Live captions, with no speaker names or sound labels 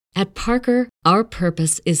At Parker, our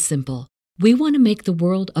purpose is simple. We want to make the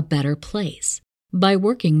world a better place by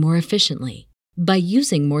working more efficiently, by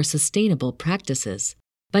using more sustainable practices,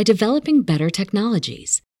 by developing better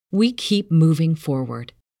technologies. We keep moving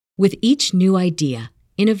forward. With each new idea,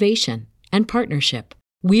 innovation, and partnership,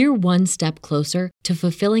 we're one step closer to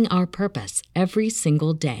fulfilling our purpose every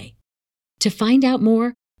single day. To find out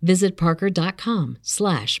more, visit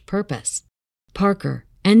parker.com/purpose. Parker,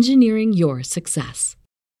 engineering your success.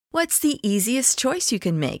 What's the easiest choice you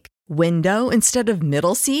can make? Window instead of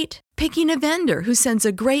middle seat? Picking a vendor who sends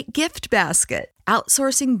a great gift basket?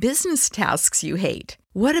 Outsourcing business tasks you hate?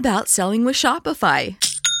 What about selling with Shopify?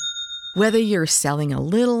 Whether you're selling a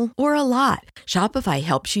little or a lot, Shopify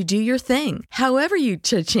helps you do your thing, however you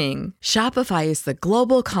cha-ching. Shopify is the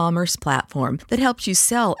global commerce platform that helps you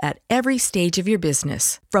sell at every stage of your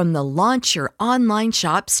business. From the launch your online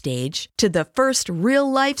shop stage to the first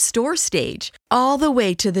real-life store stage, all the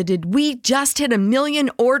way to the did we just hit a million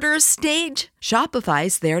orders stage.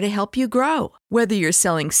 Shopify's there to help you grow. Whether you're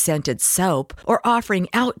selling scented soap or offering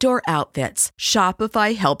outdoor outfits,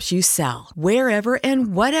 Shopify helps you sell. Wherever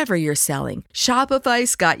and whatever you're selling,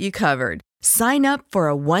 Shopify's got you covered. Sign up for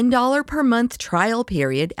a $1 per month trial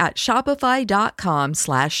period at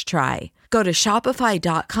shopify.com/try. Go to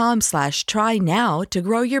shopify.com/try now to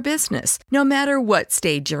grow your business, no matter what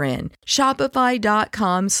stage you're in.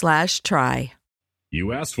 Shopify.com/try.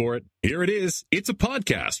 You asked for it. Here it is. It's a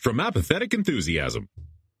podcast from Apathetic Enthusiasm.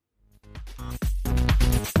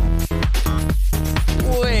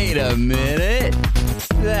 Wait a minute.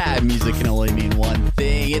 That music can only mean one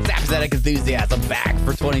thing. It's Apathetic Enthusiasm back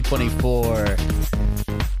for 2024.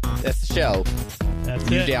 That's the show. That's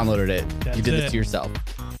you it. downloaded it. That's you did it. this to yourself.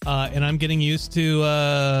 And I'm getting used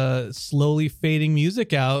to slowly fading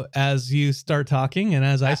music out as you start talking and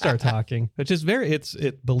as I start talking, which is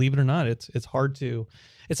believe it or not, it's hard to,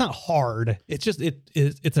 it's not hard. It's just,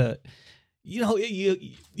 it's a, you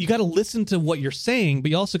got to listen to what you're saying, but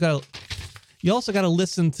you also got to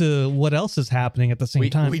listen to what else is happening at the same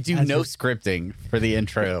time. We do no scripting for the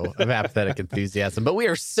intro of Apathetic Enthusiasm, but we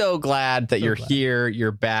are so glad that you're here.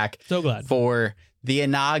 You're back. So glad for the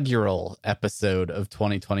inaugural episode of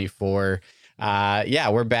 2024.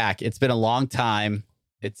 We're back. It's been a long time.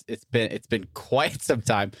 It's been quite some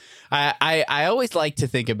time. I always like to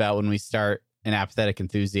think about when we start an Apathetic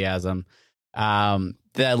Enthusiasm,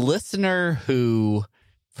 the listener who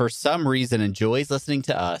for some reason enjoys listening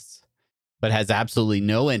to us, but has absolutely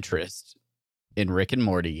no interest in Rick and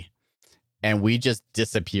Morty. And we just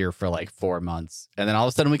disappear for like 4 months. And then all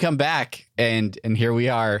of a sudden we come back and here we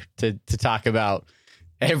are to talk about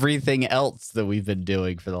everything else that we've been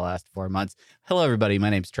doing for the last 4 months. Hello, everybody. My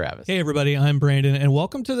name's Travis. Hey, everybody. I'm Brandon, and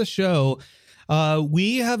welcome to the show.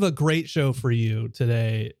 We have a great show for you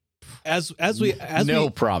today.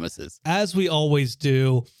 Promises. As we always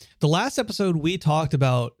do. The last episode, we talked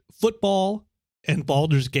about football and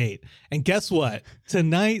Baldur's Gate. And guess what?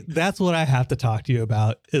 Tonight, that's what I have to talk to you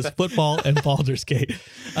about is football and Baldur's Gate.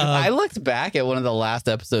 I looked back at one of the last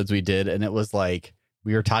episodes we did, and it was like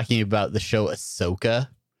we were talking about the show Ahsoka.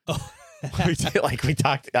 Oh. we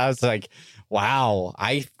talked. I was like, wow,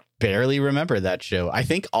 I barely remember that show. I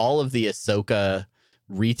think all of the Ahsoka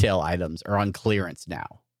retail items are on clearance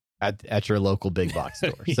now at your local big box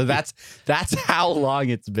store. So that's how long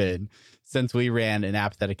it's been since we ran an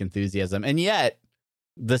Apathetic Enthusiasm. And yet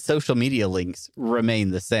the social media links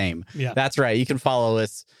remain the same. Yeah, that's right. You can follow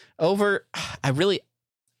us over. This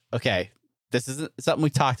isn't something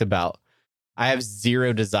we talked about. I have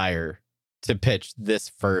zero desire to pitch this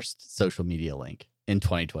first social media link in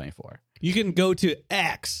 2024. You can go to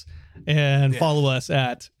X and follow us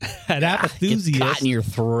at Apathusiast. Caught in your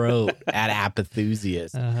throat at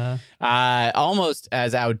Apathusiast. Almost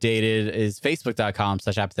as outdated is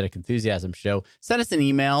Facebook.com/Apathetic Enthusiasm Show. Send us an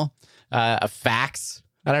email, a fax.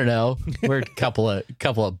 I don't know. We're a couple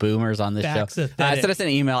of boomers on this show. Send us an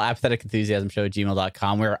email,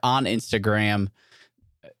 apatheticenthusiasmshow@gmail.com. We're on Instagram,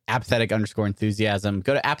 apathetic_enthusiasm.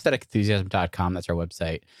 Go to apatheticenthusiasm.com. That's our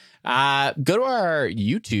website. Go to our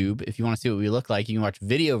YouTube if you want to see what we look like. You can watch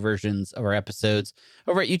video versions of our episodes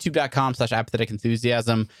over at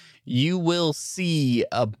youtube.com/apatheticenthusiasm. You will see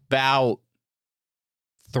about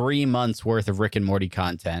 3 months worth of Rick and Morty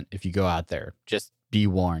content if you go out there. Just be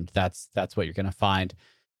warned. That's what you're going to find.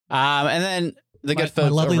 And then the good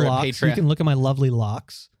folks over at Patreon. You can look at my lovely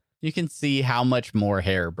locks. You can see how much more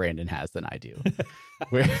hair Brandon has than I do.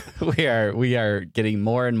 we are getting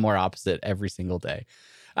more and more opposite every single day.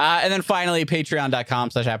 And then finally,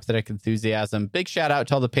 patreon.com/apathetic enthusiasm. Big shout out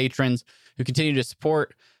to all the patrons who continue to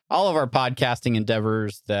support all of our podcasting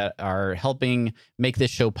endeavors that are helping make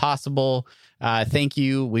this show possible. Thank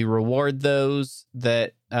you. We reward those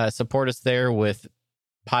that support us there with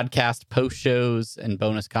podcast post shows and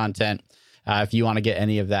bonus content. If you want to get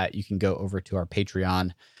any of that, you can go over to our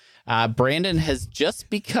Patreon. Brandon has just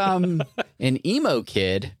become an emo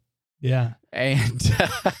kid. Yeah. And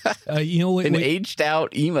an aged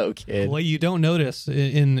out emo kid. What you don't notice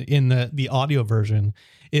in the audio version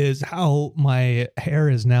is how my hair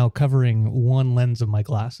is now covering one lens of my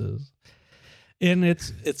glasses. And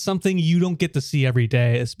it's something you don't get to see every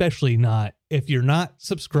day, especially not if you're not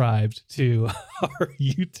subscribed to our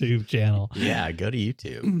YouTube channel. Yeah, go to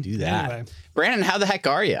YouTube. Do that. Anyway. Brandon, how the heck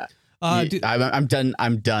are you? I'm done.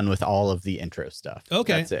 I'm done with all of the intro stuff.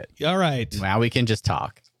 Okay. That's it. All right. Now we can just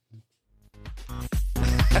talk.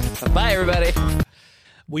 Bye, everybody.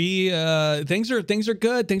 We things are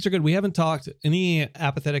good. Things are good. We haven't talked any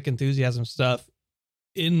Apathetic Enthusiasm stuff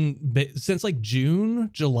since like June,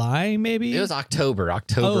 July, maybe. It was October.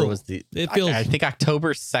 October was the. I think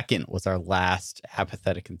October 2nd was our last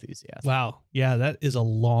Apathetic Enthusiasm. Wow. Yeah, that is a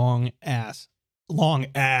long ass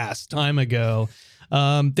time ago.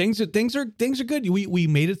 Things are good. We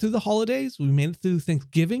made it through the holidays. We made it through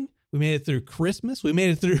Thanksgiving. We made it through Christmas. We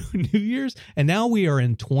made it through New Year's, and now we are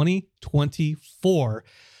in 2024.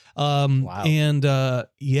 Wow. And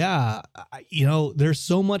there's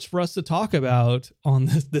so much for us to talk about on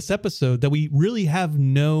this episode that we really have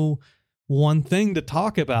no one thing to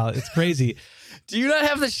talk about. It's crazy. Do you not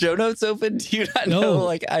have the show notes open? Do you not know?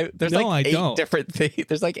 There's eight different things.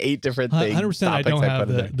 There's like 8 different things. 100%. I don't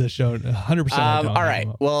have the show. 100%. All right.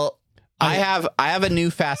 Well, I have a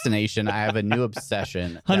new fascination. I have a new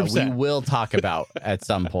obsession 100%. that we will talk about at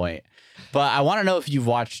some point. But I want to know if you've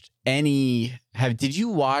watched did you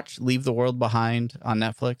watch Leave the World Behind on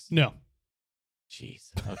Netflix? No.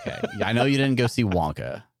 Jeez. Okay. I know you didn't go see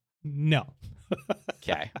Wonka. No.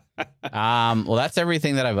 Okay. Well, that's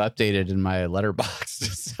everything that I've updated in my letterbox.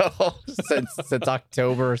 So since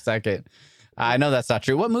October 2nd. I know that's not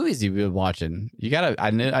true. What movies have you been watching?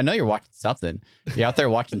 I know you're watching something. You out there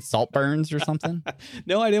watching Saltburns or something?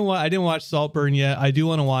 No, I didn't watch Saltburn yet. I do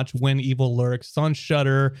want to watch When Evil Lurks. It's on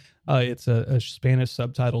Shudder. It's a Spanish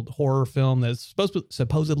subtitled horror film that's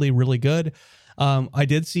supposedly really good. I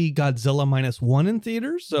did see Godzilla -1 in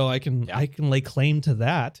theaters, so I can lay claim to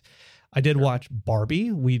that. I did watch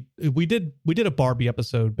Barbie. We did a Barbie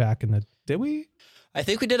episode back in the. Did we? I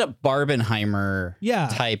think we did a Barbenheimer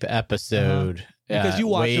type episode because you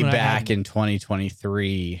watched way back in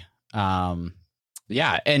 2023. And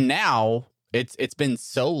now it's been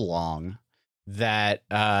so long that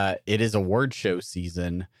it is award show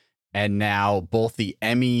season, and now both the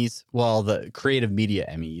Emmys, the Creative Media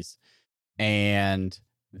Emmys, and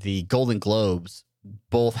the Golden Globes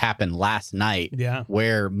both happened last night. Yeah,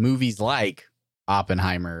 where movies like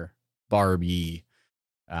Oppenheimer, Barbie,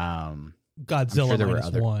 Godzilla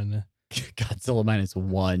 -1.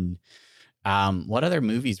 Godzilla -1. What other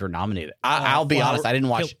movies were nominated? I'll be honest, I didn't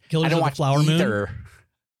watch Killers of the Flower Moon.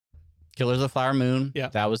 Killers of the Flower Moon. Yeah,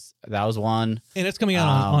 that was one. And it's coming out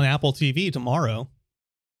on Apple TV tomorrow.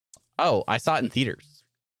 Oh, I saw it in theaters.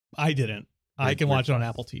 I didn't. I can watch it on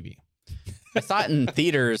Apple TV. I saw it in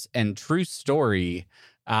theaters, and true story.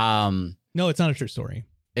 No, it's not a true story.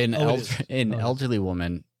 An elderly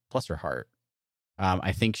woman, bless her heart.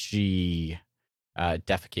 I think she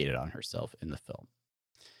defecated on herself in the film.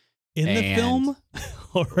 The film?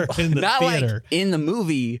 Or in the not theater? Like in the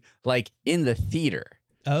movie, like in the theater.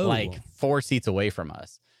 Oh. Like 4 seats away from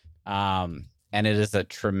us. And it is a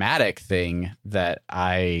traumatic thing that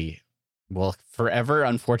I will forever,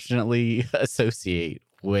 unfortunately, associate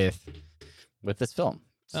with this film.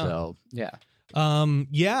 So, yeah.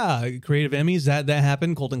 Creative Emmys, that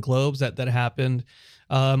happened. Golden Globes, that happened.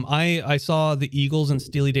 I saw the Eagles and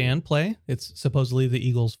Steely Dan play. It's supposedly the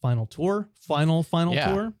Eagles' final tour. Final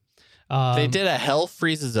tour. They did a Hell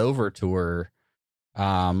Freezes Over tour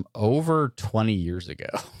over 20 years ago.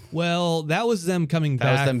 Well, that was them coming back.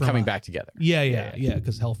 That was them coming back together. Yeah,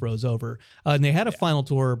 because Hell Froze Over. And they had a final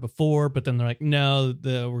tour before, but then they're like, no,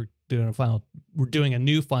 we're doing a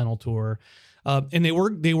new final tour. And they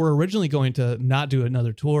were originally going to not do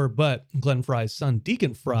another tour, but Glenn Frey's son,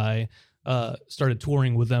 Deacon Frey, started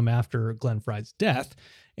touring with them after Glenn Frey's death.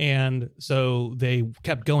 And so they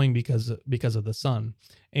kept going because of the son.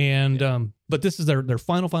 And but this is their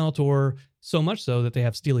final tour, so much so that they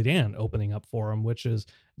have Steely Dan opening up for them, which is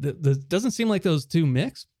doesn't seem like those two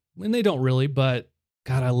mix, and they don't really, but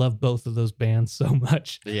God, I love both of those bands so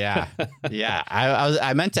much. Yeah.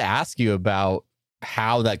 I meant to ask you about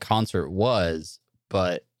how that concert was,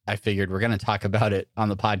 but I figured we're going to talk about it on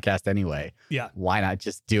the podcast anyway. Yeah. Why not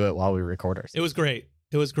just do it while we record ourselves? It was great.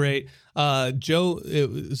 It was great.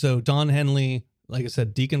 So Don Henley, like I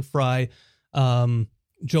said, Deacon Fry,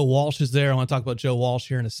 Joe Walsh is there. I want to talk about Joe Walsh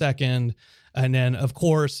here in a second. And then, of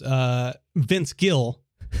course, Vince Gill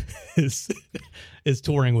is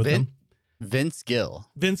touring with them. Vince Gill.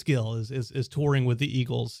 Vince Gill is touring with the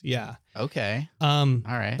Eagles. Yeah. Okay. All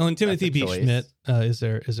right. And Timothy B. Schmidt is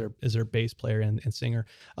their bass player and singer.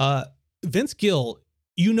 Vince Gill,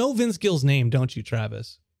 you know Vince Gill's name, don't you,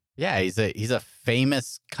 Travis? Yeah, he's a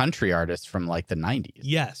famous country artist from like the 90s.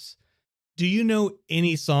 Yes. Do you know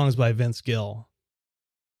any songs by Vince Gill?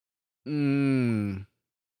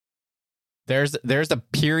 There's a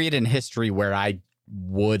period in history where I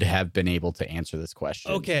would have been able to answer this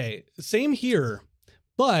question. Okay, same here.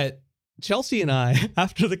 But Chelsea and I,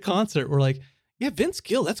 after the concert, were like, yeah, Vince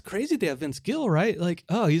Gill, that's crazy to have Vince Gill, right? Like,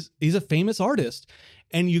 oh, he's a famous artist.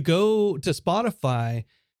 And you go to Spotify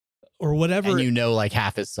or whatever. And you know like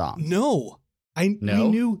half his songs. No. We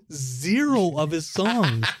knew zero of his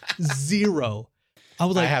songs. Zero. I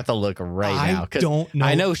was like, I have to look right now. I don't know.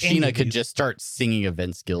 I know Sheena could just start singing a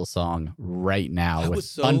Vince Gill song right now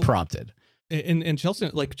unprompted. And Chelsea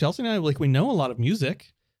and I, like, we know a lot of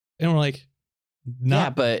music, and we're like,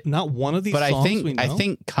 not one of these songs we know. I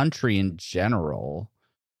think country in general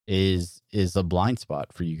is a blind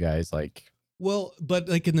spot for you guys. Like, well, but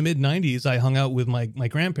like in the mid '90s, I hung out with my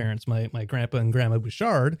grandparents, my grandpa and grandma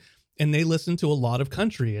Bouchard, and they listened to a lot of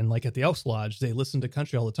country. And like at the Elks Lodge, they listened to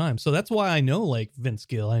country all the time. So that's why I know like Vince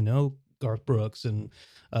Gill, I know Garth Brooks and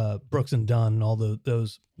Brooks and Dunn, and all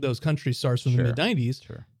those country stars from the mid '90s.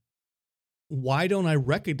 Sure. Why don't I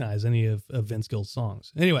recognize any of Vince Gill's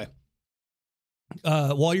songs? Anyway,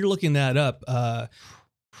 while you're looking that up,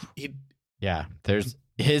 there's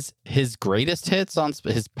his greatest hits on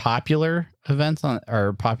his popular events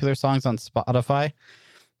or popular songs on Spotify.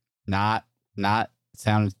 Not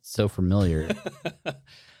sounded so familiar,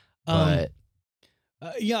 but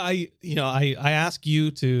I ask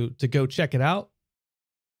you to go check it out.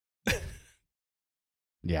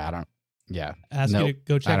 Ask you to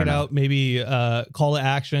go check it out. Maybe call to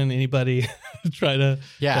action. Anybody try to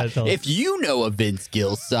tell if you know a Vince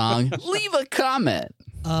Gill song, leave a comment.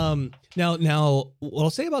 Now what I'll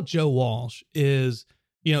say about Joe Walsh is,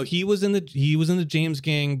 he was in the James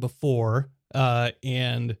Gang before,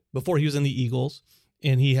 and before he was in the Eagles,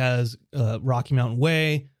 and he has Rocky Mountain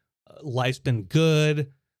Way, Life's Been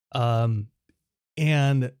Good,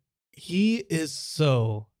 and he's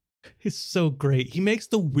so great. He makes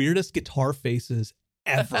the weirdest guitar faces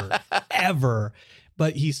ever,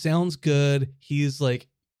 but he sounds good. He's a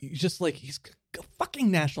fucking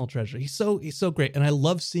national treasure. He's so great, and I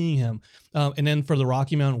love seeing him. And then for the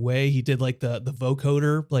Rocky Mountain Way, he did like the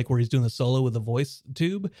vocoder, like where he's doing the solo with the voice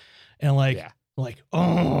tube, and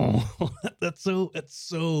that's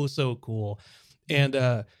so cool. And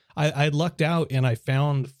I lucked out and I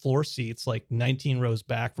found floor seats like 19 rows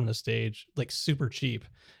back from the stage, like super cheap.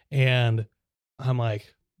 And I'm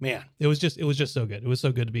like, man, it was just so good. It was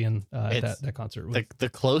so good to be in that concert. The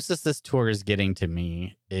closest this tour is getting to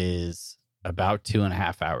me is about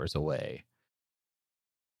 2.5 hours away.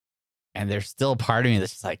 And there's still a part of me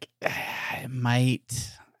that's just like, it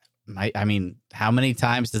might. I mean, how many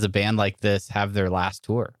times does a band like this have their last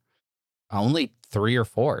tour? Only 3 or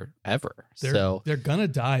 4 ever. They're gonna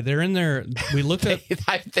die. They're in there. We looked at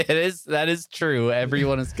that is true.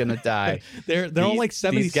 Everyone is gonna die. they're all like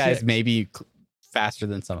 76. These guys maybe faster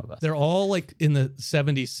than some of us. They're all like in the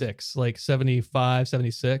 76, like 75,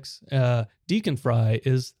 76. Deacon Fry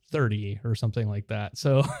is 30 or something like that.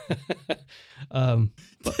 So to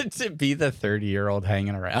be the 30-year-old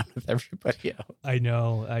hanging around with everybody else. I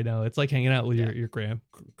know. It's like hanging out with your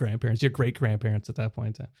grandparents, your great grandparents at that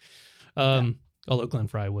point in time. Although Glenn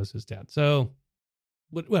Fry was his dad. So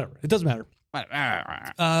whatever. It doesn't matter.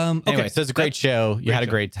 Anyway, so it's a great show. You had a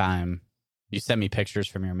great time. You sent me pictures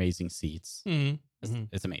from your amazing seats. Mm-hmm.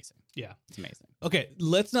 It's amazing. Yeah. It's amazing. Okay.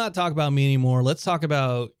 Let's not talk about me anymore. Let's talk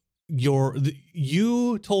about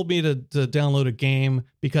you told me to download a game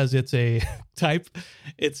because it's a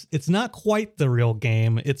it's not quite the real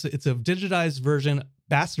game. It's a digitized version,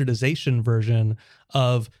 bastardization version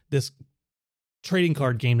of this trading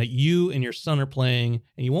card game that you and your son are playing,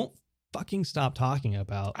 and you won't fucking stop talking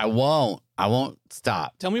about. I won't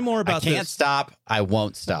stop. Tell me more about this. I can't stop. I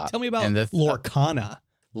won't stop. Tell me about Lorcana.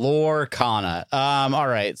 Lorcana. All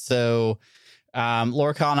right. So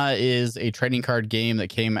Lorcana is a trading card game that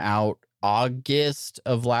came out August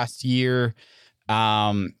of last year.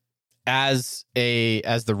 As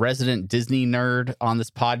the resident Disney nerd on this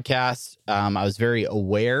podcast, I was very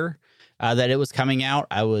aware that it was coming out,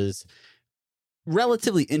 I was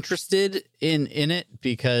relatively interested in it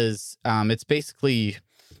because it's basically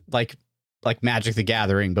like Magic the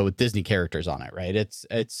Gathering, but with Disney characters on it, right? It's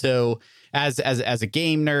so as a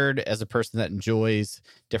game nerd, as a person that enjoys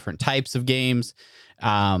different types of games,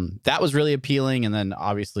 that was really appealing. And then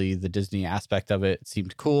obviously the Disney aspect of it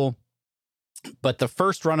seemed cool. But the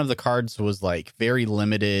first run of the cards was like very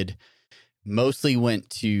limited, mostly went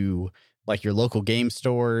to like your local game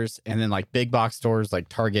stores, and then like big box stores like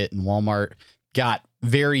Target and Walmart got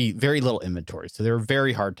very, very little inventory. So they were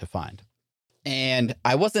very hard to find. And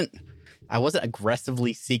I wasn't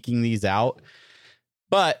aggressively seeking these out.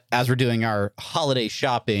 But as we're doing our holiday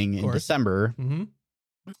shopping in December,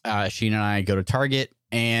 Sheena and I go to Target,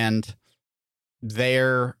 and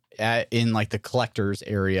there in like the collector's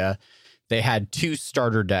area, they had 2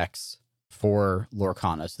 starter decks for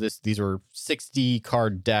Lorcana. So these were 60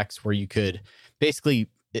 card decks where you could basically,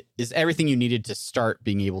 it is everything you needed to start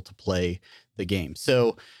being able to play the game.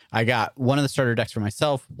 So I got one of the starter decks for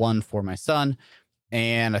myself, one for my son.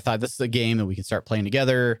 And I thought, this is a game that we can start playing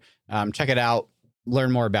together. Check it out,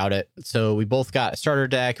 learn more about it. So we both got a starter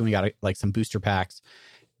deck, and we got like some booster packs.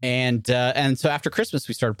 And so after Christmas,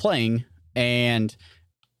 we started playing. And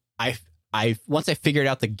I once I figured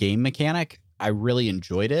out the game mechanic, I really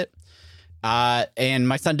enjoyed it. And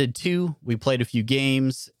my son did too. We played a few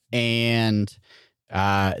games, and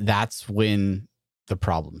that's when the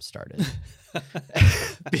problem started.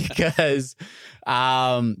 Because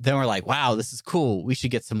then we're like, wow, this is cool. We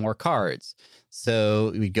should get some more cards.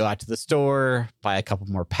 So we go out to the store, buy a couple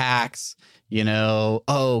more packs,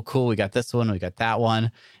 oh, cool. We got this one. We got that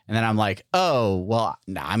one. And then I'm like, oh, well,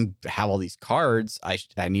 now have all these cards. I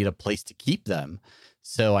need a place to keep them.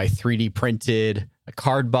 So I 3D printed a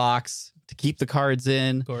card box to keep the cards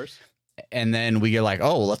in. Of course. And then we get like,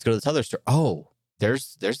 oh, well, let's go to this other store. Oh,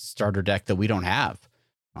 there's a starter deck that we don't have.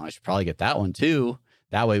 Oh, I should probably get that one too.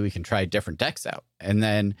 That way we can try different decks out. And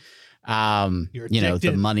then,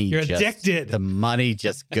 the money, the money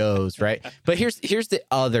just goes right. But here's the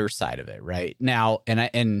other side of it right now.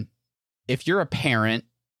 And if you're a parent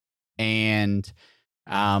and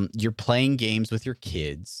you're playing games with your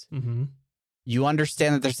kids, you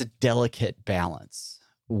understand that there's a delicate balance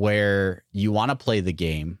where you want to play the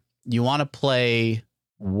game. You want to play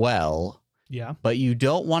well. Yeah. But you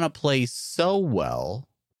don't want to play so well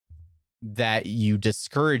that you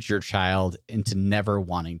discourage your child into never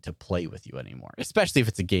wanting to play with you anymore, especially if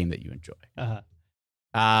it's a game that you enjoy.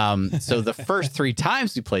 So the first 3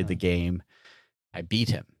 times we played the game, I beat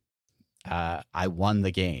him. I won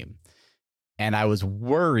the game. And I was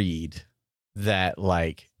worried that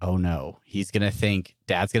like, oh no, he's going to think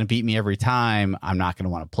Dad's going to beat me every time. I'm not going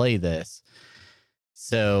to want to play this.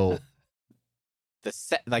 So the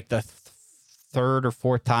 3rd or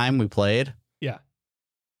 4th time we played,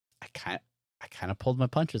 I kind of pulled my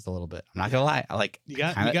punches a little bit. I'm not gonna lie. You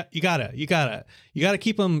gotta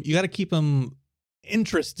keep them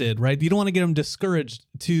interested, right? You don't want to get them discouraged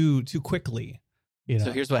too quickly.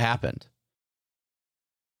 So here's what happened.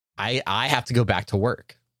 I have to go back to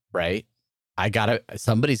work, right?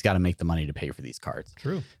 Somebody's got to make the money to pay for these cards.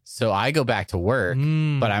 True. So I go back to work,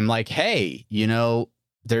 but I'm like, hey,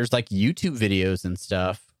 there's like YouTube videos and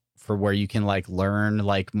stuff for where you can like learn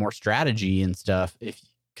like more strategy and stuff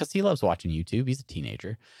because he loves watching YouTube. He's a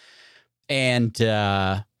teenager. And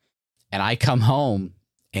I come home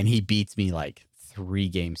and he beats me like 3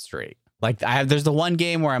 games straight. Like there's the one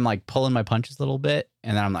game where I'm like pulling my punches a little bit.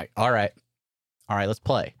 And then I'm like, all right, let's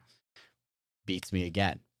play. Beats me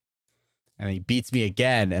again. And he beats me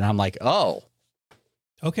again. And I'm like, oh,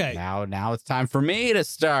 okay. Now it's time for me to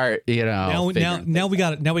start, now we got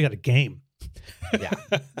a game.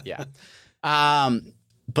 Yeah.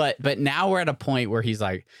 But now we're at a point where he's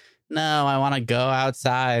like, no, I want to go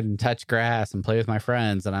outside and touch grass and play with my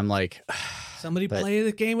friends. And I'm like, somebody play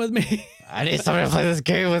the game with me. I need somebody to play this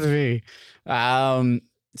game with me.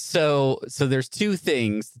 So there's 2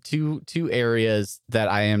 things, two areas that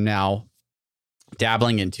I am now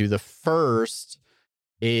dabbling into. The first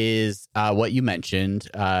is what you mentioned,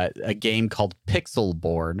 a game called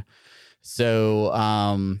Pixelborn.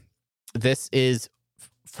 So this is,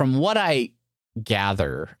 from what I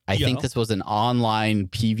gather, I think this was an online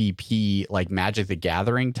PvP, like Magic the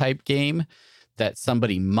Gathering type game that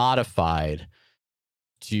somebody modified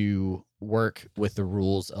to work with the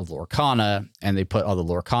rules of Lorcana, and they put all the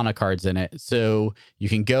Lorcana cards in it. So you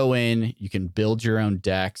can go in, you can build your own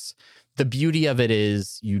decks. The beauty of it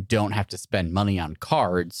is you don't have to spend money on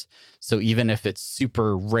cards. So even if it's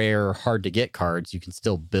super rare, hard to get cards, you can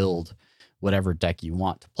still build whatever deck you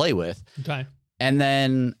want to play with. Okay. And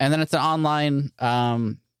then it's an online,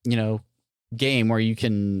 game where you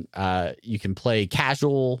can play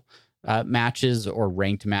casual matches or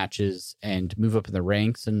ranked matches and move up in the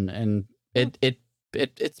ranks, and it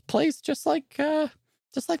plays just like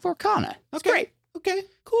Lorcana. It's great. Okay,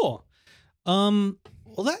 cool.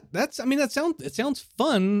 Well, it sounds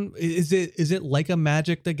fun. Is it like a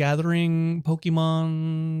Magic the Gathering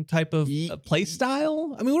Pokemon type of play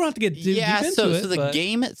style? I mean, we don't have to get deep into it. So the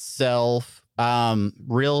game itself,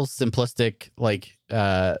 real simplistic, like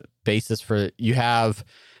basis for it. You have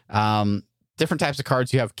different types of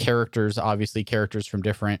cards. You have characters, obviously characters from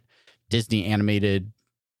different Disney animated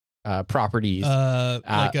properties,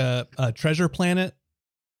 like a Treasure Planet.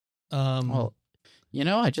 Well,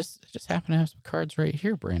 I just happen to have some cards right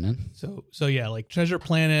here, Brandon. So yeah, like Treasure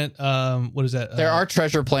Planet. What is that? There are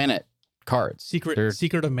Treasure Planet cards. Secret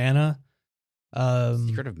of Mana.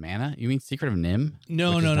 Secret of Mana? You mean Secret of Nim?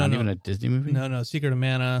 No. Not even a Disney movie. No. Secret of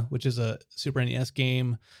Mana, which is a Super NES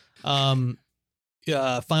game. Final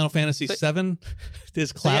Fantasy VII.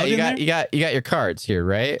 Is Cloud? So in there? You got your cards here,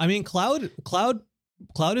 right? I mean, Cloud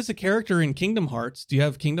is a character in Kingdom Hearts. Do you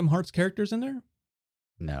have Kingdom Hearts characters in there?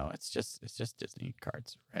 No, it's just Disney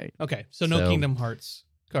cards, right? Okay, so no Kingdom Hearts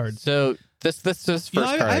cards. So this first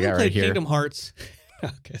card I got right here. Kingdom Hearts.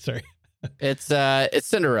 Okay, sorry. It's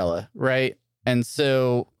Cinderella, right? And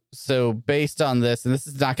so based on this, and this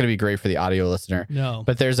is not going to be great for the audio listener. No,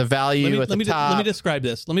 but there's a value at the top. Let me describe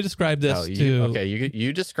this.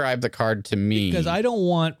 You describe the card to me because I don't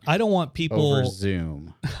want people over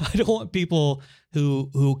Zoom. I don't want people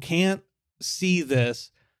who can't see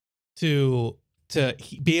this to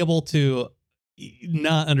be able to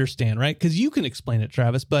not understand, right? Because you can explain it,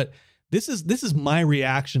 Travis, but this is my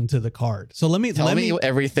reaction to the card. So let me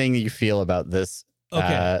everything you feel about this.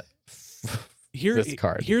 Okay. This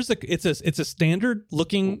card. It's a standard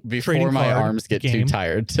looking before trading my card arms get game. too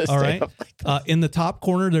tired to All stay right. up like this. In the top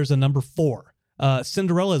corner, there's a number 4.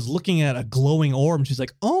 Cinderella is looking at a glowing orb and she's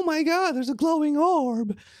like, oh my God, there's a glowing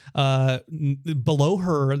orb. Below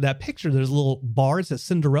her, that picture, there's a little bar. It says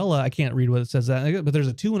Cinderella. I can't read what it says that, but there's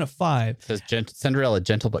a 2 and a 5. It says Cinderella,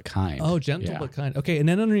 gentle but kind. Oh, gentle but kind. Okay. And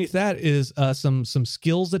then underneath that is some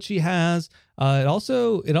skills that she has. It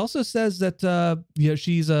also says that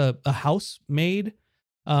she's a housemaid.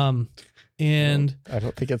 And I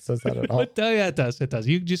don't think it says that at all. Yeah, it does.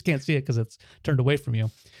 You just can't see it because it's turned away from you.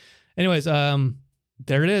 Anyways,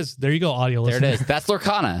 there it is. There you go, audio listener. There it is. That's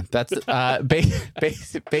Lorcana. That's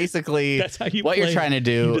basically That's how you what play you're trying to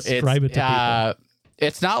do. You describe it to people.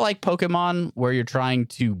 It's not like Pokemon where you're trying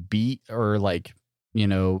to beat or like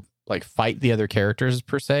fight the other characters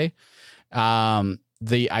per se.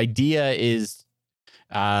 The idea is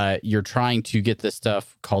you're trying to get this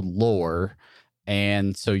stuff called lore,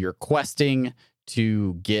 and so you're questing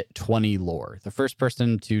to get 20 lore. The first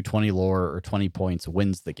person to 20 lore or 20 points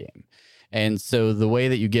wins the game. And so the way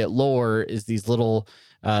that you get lore is these little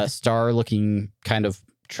star-looking kind of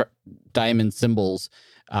diamond symbols.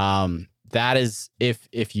 That is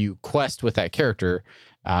if you quest with that character,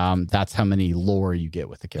 that's how many lore you get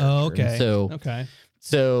with the character. Oh, okay. And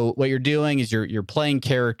so what you're doing is you're playing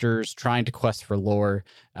characters, trying to quest for lore,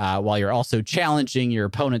 while you're also challenging your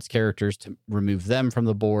opponent's characters to remove them from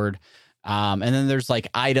the board. And then there's like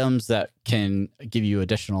items that can give you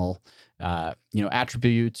additional,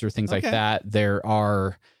 attributes or things like that. There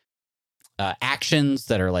are actions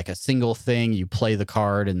that are like a single thing. You play the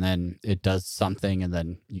card and then it does something and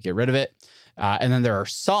then you get rid of it. And then there are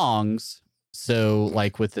songs. So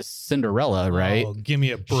like with the Cinderella, right? Oh, give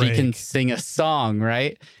me a break. She can sing a song,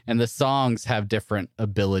 right? And the songs have different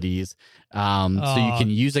abilities. So you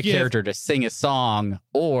can use a character to sing a song,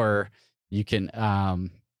 or you can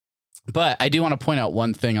but I do want to point out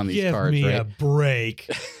one thing on these cards. Give me right? a break.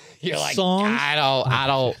 You're like, songs? I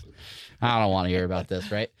don't want to hear about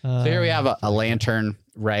this, right? So here we have a lantern,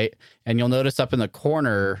 right? And you'll notice up in the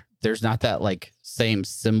corner, there's not that like same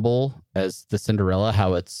symbol as the Cinderella,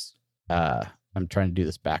 how it's I'm trying to do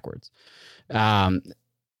this backwards.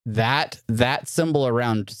 That symbol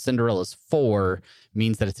around Cinderella's 4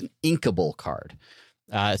 means that it's an inkable card.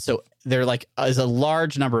 So there is a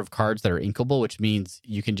large number of cards that are inkable, which means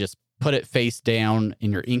you can just put it face down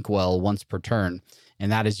in your inkwell once per turn,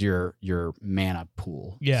 and that is your mana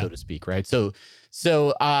pool, so to speak, right?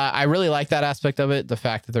 So I really like that aspect of it, the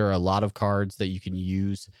fact that there are a lot of cards that you can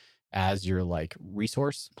use as your like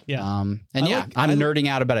resource. Yeah. I'm nerding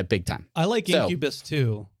out about it big time. I like Incubus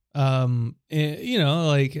too. They're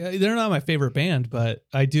not my favorite band, but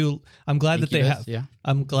I'm glad Incubus,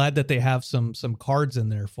 I'm glad that they have some cards in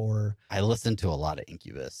there for. I listened to a lot of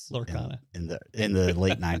Incubus Lorcana in the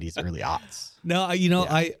late 90s, early aughts. No,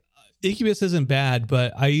 Incubus isn't bad,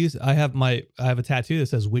 but I have a tattoo that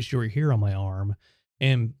says "Wish You Were Here" on my arm,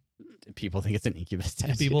 and People think it's an Incubus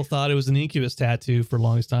tattoo. people thought it was an Incubus tattoo for the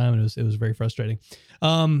longest time, and it was very frustrating.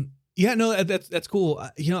 Yeah, no, that's cool.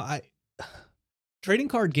 Trading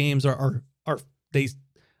card games are they.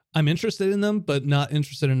 I'm interested in them, but not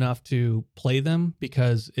interested enough to play them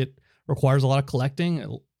because it requires a lot of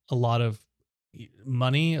collecting, a lot of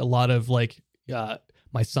money, a lot of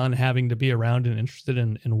my son having to be around and interested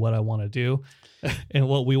in what I want to do and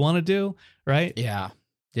what we want to do. Right. Yeah.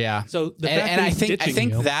 Yeah. So I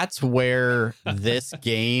think that's where this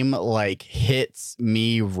game hits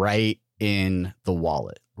me right in the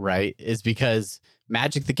wallet, right? Is because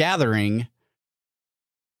Magic the Gathering,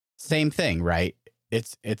 same thing, right?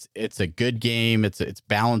 It's a good game. It's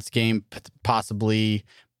balanced game possibly,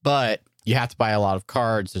 but you have to buy a lot of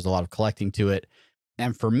cards. There's a lot of collecting to it.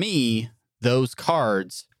 And for me, those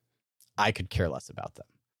cards, I could care less about them.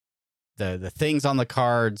 The things on the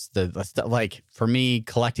cards, the stuff, for me,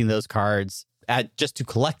 collecting those cards just to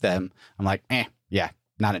collect them, I'm like, yeah,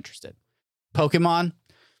 not interested. Pokemon,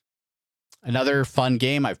 another fun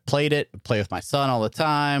game. I've played it. I play with my son all the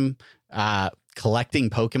time.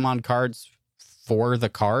 Collecting Pokemon cards for the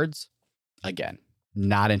cards, again,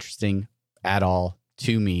 not interesting at all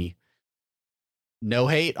to me. No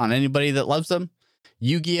hate on anybody that loves them.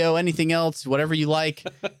 Yu-Gi-Oh, anything else, whatever you like,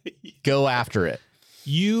 go after it.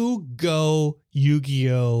 You go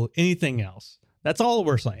Yu-Gi-Oh, anything else. That's all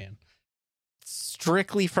we're saying.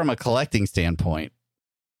 Strictly from a collecting standpoint,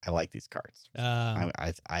 I like these cards.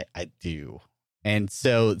 I do. And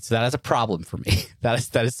so that is a problem for me. That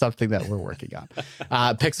is something that we're working on.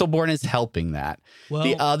 Pixelborn is helping that. Well,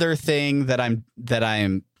 the other thing that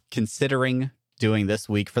I'm considering doing this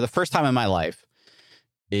week for the first time in my life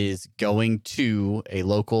is going to a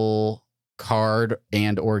local card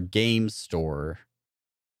and or game store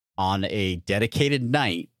on a dedicated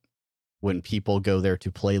night when people go there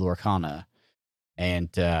to play Lorcana and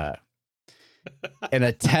an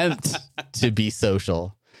attempt to be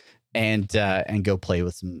social and go play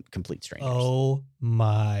with some complete strangers. Oh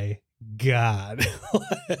my God.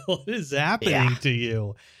 What is happening to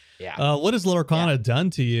you? Yeah. What has Lorcana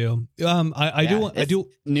done to you? I do.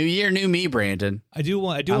 New year, new me, Brandon. I do.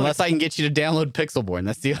 Unless I can get you to download Pixelborn,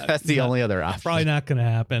 that's the only other option. Probably not going to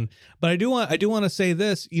happen. But I do want to say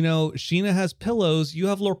this. Sheena has pillows. You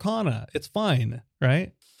have Lorcana. It's fine,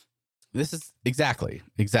 right? This is exactly.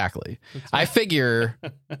 I figure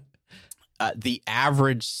the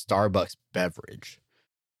average Starbucks beverage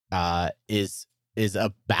is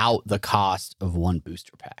about the cost of one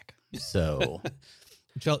booster pack. So.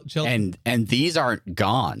 And these aren't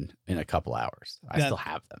gone in a couple hours. I still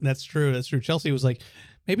have them. That's true. Chelsea was like,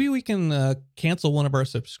 maybe we can cancel one of our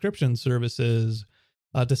subscription services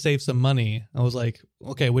to save some money. I was like,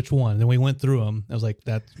 okay, which one? Then we went through them. I was like,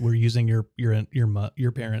 we're using your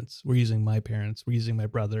parents. We're using my parents. We're using my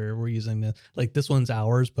brother. We're using this one's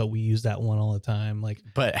ours, but we use that one all the time.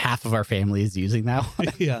 But half of our family is using that one.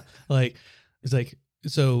 Yeah. It's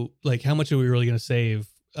so how much are we really going to save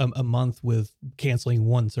a month with canceling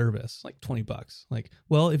one service? $20.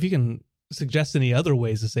 Well, if you can suggest any other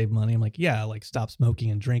ways to save money, I'm like, yeah, stop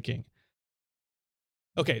smoking and drinking.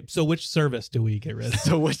 Okay, so which service do we get rid of?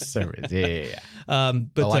 So which service? Yeah.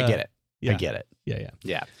 But I get it. Yeah. I get it.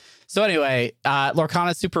 Yeah. So anyway,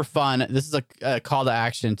 Lorcana is super fun. This is a call to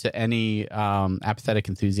action to any apathetic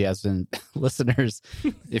enthusiasm listeners.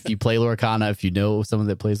 If you play Lorcana, if you know someone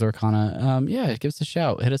that plays Lorcana, give us a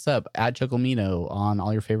shout. Hit us up at Jugglemino on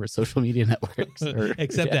all your favorite social media networks.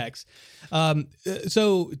 Except X.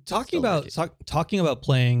 So talking about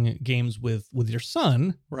playing games with your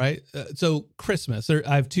son, right? So Christmas.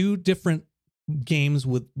 I have two different games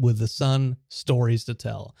with the son stories to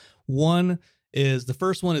tell. The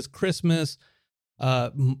first one is Christmas.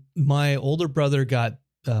 My older brother got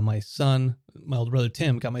my older brother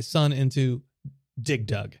Tim got my son into Dig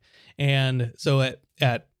Dug. And so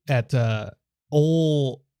at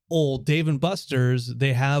old Dave and Buster's,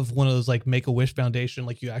 they have one of those Make-A-Wish Foundation,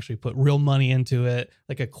 you actually put real money into it,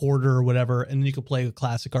 like a quarter or whatever, and then you could play a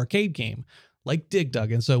classic arcade game like Dig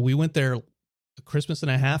Dug. And so we went there a Christmas and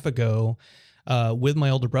a half ago with my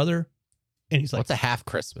older brother, and he's like, what's a half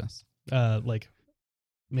Christmas?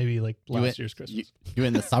 Maybe last year's Christmas. You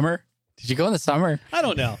in the summer? Did you go in the summer? I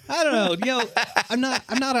don't know. I'm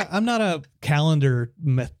not a calendar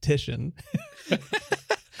mathematician.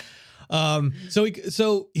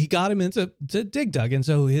 So he got him into Dig Dug, and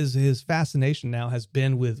so his fascination now has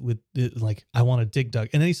been with I want to Dig Dug,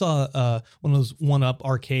 and then he saw one of those 1-up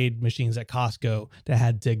arcade machines at Costco that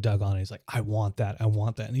had Dig Dug on it. He's like, I want that,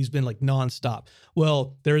 and he's been nonstop.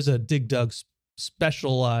 Well, there's a Dig Dug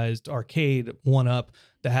specialized arcade 1-up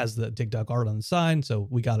that has the Dig Dug art on the side. So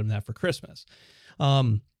we got him that for Christmas.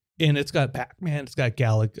 And it's got Pac-Man, it's got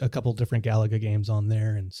a couple different Galaga games on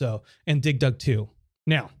there. And Dig Dug 2.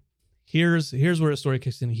 Now, here's where the story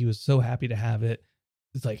kicks in. He was so happy to have it.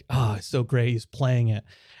 It's like, it's so great. He's playing it.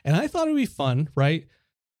 And I thought it would be fun, right?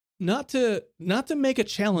 Not to make a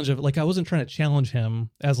challenge of it. Like, I wasn't trying to challenge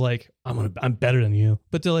him as like, I'm better than you,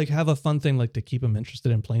 but to like have a fun thing, like to keep him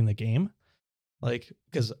interested in playing the game. Like,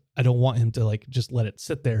 because I don't want him to like just let it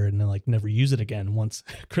sit there and then like never use it again once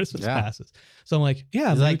Christmas passes. So I'm like,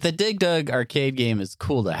 like the Dig Dug arcade game is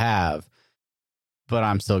cool to have, but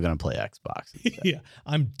I'm still gonna play Xbox. Yeah,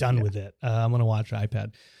 I'm done with it. I'm gonna watch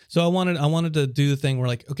iPad. So I wanted to do the thing where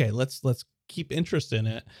like, okay, let's keep interest in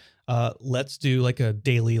it. Let's do like a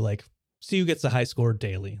daily, like see who gets the high score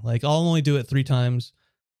daily. Like I'll only do it 3 times.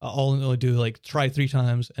 I'll only do like try 3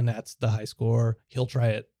 times, and that's the high score. He'll try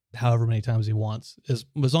it however many times he wants, as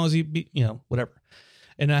long as he beat, whatever.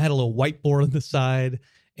 And I had a little whiteboard on the side,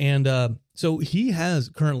 and so he has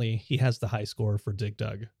the high score for Dig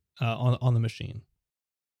Dug on the machine.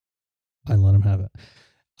 I let him have it.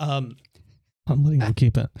 I'm letting him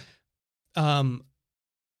keep it. But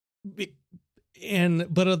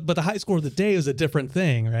the high score of the day is a different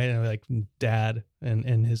thing, right? And like Dad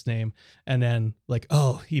and his name, and then like,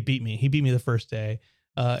 oh, he beat me the first day,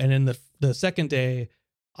 and then the second day,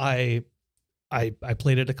 I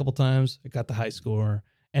played it a couple times. I got the high score,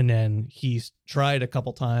 and then he tried a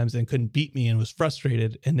couple times and couldn't beat me and was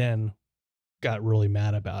frustrated, and then got really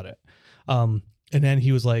mad about it. And then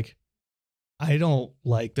he was like, I don't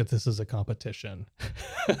like that this is a competition.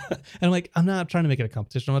 And I'm like, I'm not trying to make it a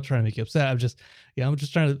competition. I'm not trying to make you upset. I'm just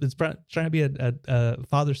trying to be a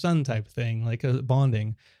father-son type of thing, like a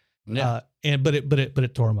bonding. Yeah. But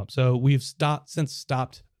it tore him up. So we've stopped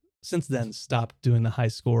doing the high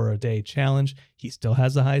score a day challenge. He still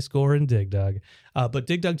has the high score in Dig Dug. But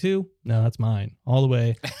Dig Dug 2, no, that's mine all the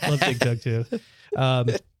way. Love Dig Dug 2.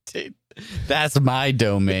 Dude, that's my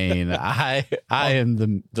domain. I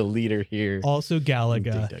am the leader here. Also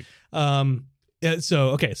Galaga.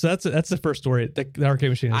 So that's the first story. The arcade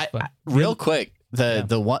machine is fun. Real quick,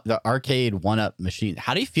 the arcade 1-up machine.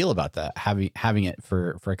 How do you feel about that? Having it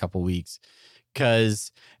for a couple weeks?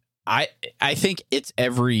 Because I think it's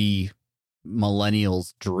every millennial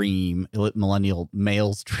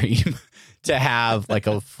male's dream to have like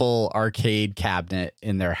a full arcade cabinet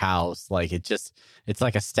in their house. Like it's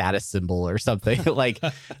like a status symbol or something. Like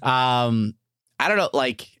I don't know,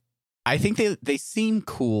 like I think they seem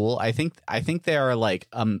cool. I think they are like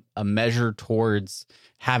a measure towards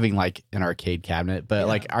having like an arcade cabinet, but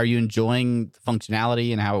like, are you enjoying the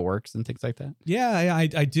functionality and how it works and things like that? Yeah,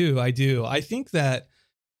 I do. I think that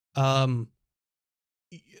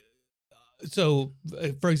so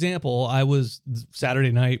for example, I was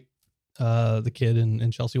Saturday night, the kid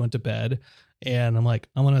and Chelsea went to bed, and I'm like,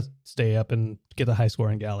 I want to stay up and get the high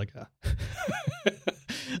score in Galaga.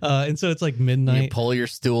 And so it's like midnight. You pull your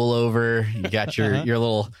stool over. You got your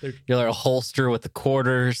little holster with the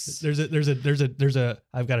quarters. There's a.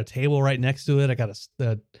 I've got a table right next to it. I got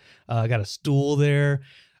a stool there.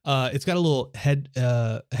 It's got a little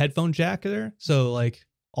headphone jack there. So like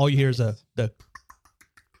all you hear is the.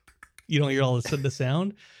 You don't hear all the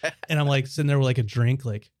sound, and I'm like sitting there with like a drink,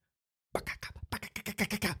 like.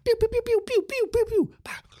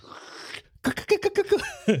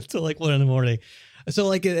 Till like 1 a.m. So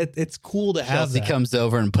like it's cool to have. Chelsea comes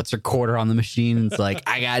over and puts her quarter on the machine and it's like,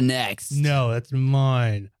 I got next. No, that's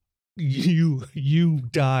mine. You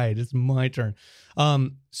died. It's my turn.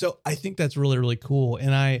 So I think that's really, really cool.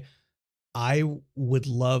 And I would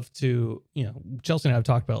love to, Chelsea and I have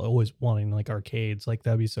talked about always wanting like arcades. Like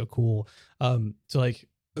that'd be so cool. To like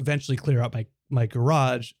eventually clear out my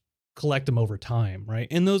garage, collect them over time. Right.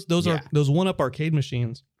 And those are those 1-up arcade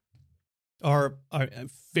machines are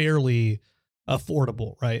fairly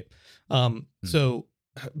affordable. Right. So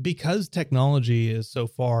because technology is so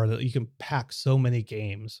far that you can pack so many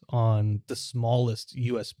games on the smallest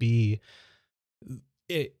USB,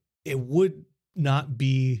 it would not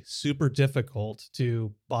be super difficult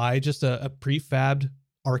to buy just a prefabbed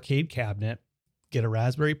arcade cabinet, get a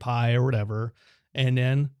Raspberry Pi or whatever, and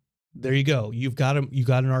then there you go. You got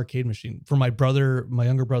an arcade machine. For my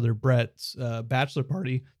younger brother Brett's bachelor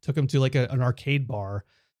party, took him to like an arcade bar,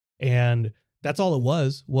 and that's all it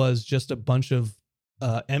was just a bunch of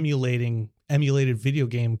emulated video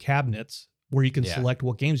game cabinets where you can select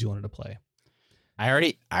what games you wanted to play. I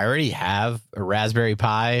already have a Raspberry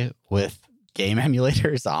Pi with game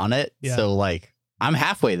emulators on it. Yeah. So like I'm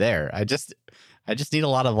halfway there. I just need a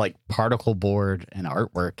lot of like particle board and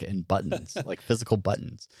artwork and buttons, like physical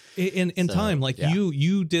buttons. In time, like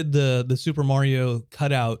you did the Super Mario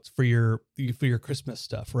cutouts for your Christmas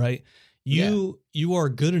stuff, right? You are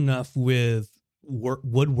good enough with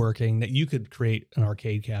woodworking that you could create an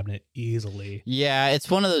arcade cabinet easily. Yeah, it's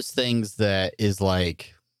one of those things that is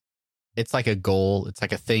like, it's like a goal. It's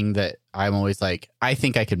like a thing that I'm always like, I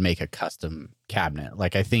think I could make a custom cabinet.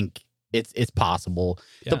 Like, I think it's possible.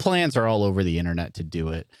 Yeah. The plans are all over the internet to do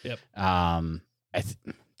it. Yep. That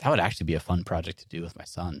would actually be a fun project to do with my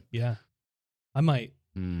son. Yeah. I might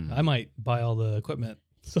buy all the equipment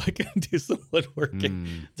so I can do some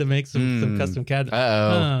woodworking to make some custom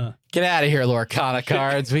cabinets. Get out of here, Lorcana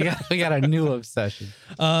cards. We got a new obsession.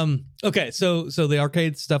 Okay, so the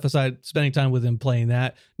arcade stuff aside, spending time with him playing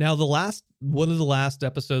that. Now one of the last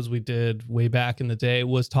episodes we did way back in the day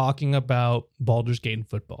was talking about Baldur's Gate and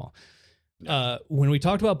football. When we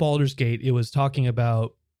talked about Baldur's Gate, it was talking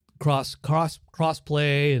about cross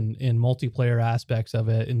play and multiplayer aspects of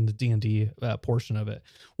it in the D&D portion of it.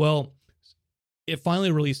 Well, it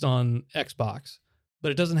finally released on Xbox,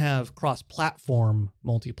 but it doesn't have cross-platform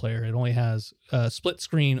multiplayer. It only has split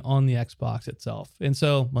screen on the Xbox itself. And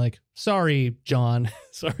so, like, sorry, John,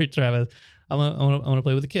 sorry, Travis, I want to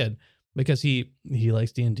play with the kid because he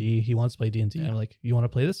likes D&D. He wants to play D&D. Yeah. I'm like, you want to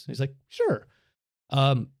play this? He's like, sure.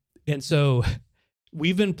 And so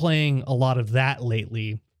we've been playing a lot of that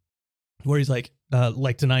lately, where he's like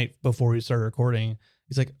tonight before we started recording,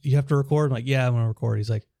 he's like, you have to record? I'm like, yeah, I'm going to record. He's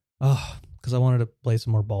like, oh, because I wanted to play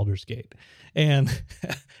some more Baldur's Gate. And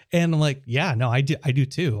I'm like, yeah, no, I do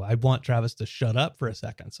too. I want Travis to shut up for a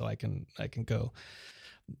second so I can go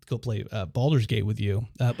play Baldur's Gate with you.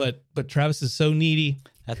 But Travis is so needy.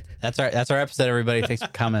 That's our episode, everybody. Thanks for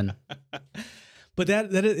coming. But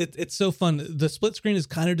it's so fun. The split screen is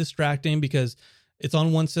kind of distracting because it's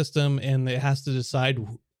on one system and it has to decide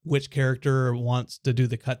which character wants to do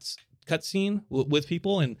the cutscene with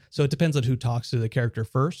people, and so it depends on who talks to the character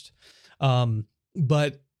first.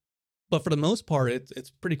 But for the most part, it's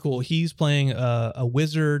pretty cool. He's playing a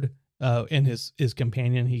wizard and his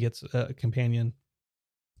companion. He gets a companion.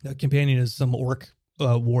 The companion is some orc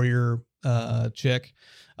warrior chick.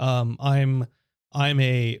 I'm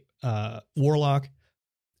a warlock,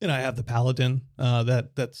 and I have the paladin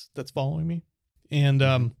that's following me,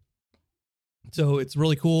 and so it's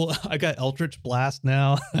really cool. I got Eldritch Blast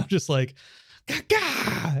now. I'm just like,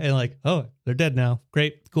 Gah! And like, oh, they're dead now.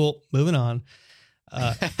 Great, cool, moving on.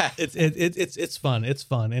 It's fun. It's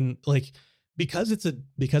fun, and like because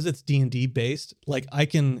it's D&D based. Like I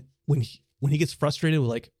can when he gets frustrated with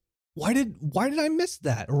like, why did I miss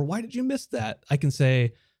that, or why did you miss that? I can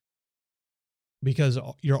say, because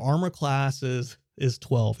your armor class is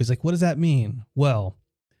 12. He's like, what does that mean? Well,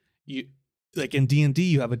 you like in D&D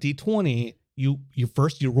you have a D20. You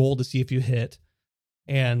first roll to see if you hit.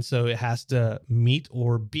 And so it has to meet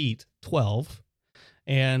or beat 12.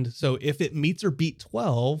 And so if it meets or beat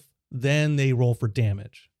 12, then they roll for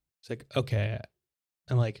damage. It's like, okay.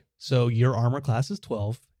 I'm like, so your armor class is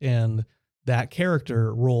 12 and that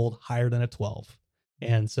character rolled higher than a 12.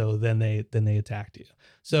 And so then they attacked you.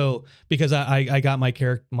 So because I got my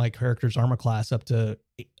character's armor class up to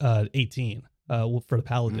 18 for the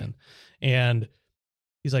paladin. And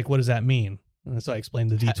he's like, what does that mean? And so I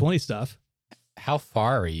explained the D20 stuff. How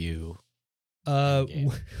far are you?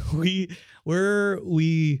 We're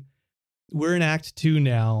in Act 2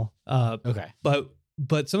 now. Okay.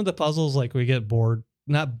 But some of the puzzles, like we get bored,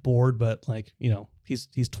 not bored, but like, you know, he's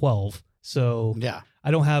 12. So yeah,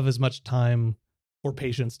 I don't have as much time or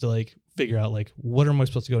patience to like figure out like, what am I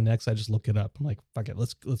supposed to go next? I just look it up. I'm like, fuck it.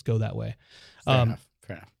 Let's go that way. Fair enough.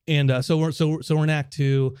 And so we're in Act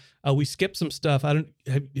 2. We skipped some stuff.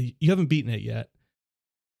 You haven't beaten it yet.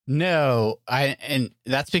 No, and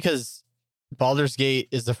that's because Baldur's Gate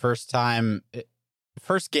is the first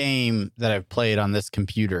game that I've played on this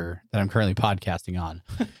computer that I'm currently podcasting on.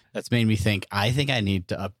 That's made me think, I think I need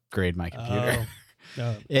to upgrade my computer.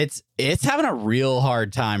 Oh. It's having a real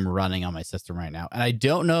hard time running on my system right now. And I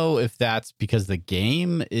don't know if that's because the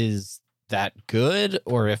game is that good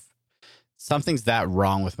or if something's that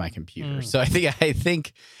wrong with my computer. So I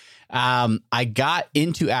think I got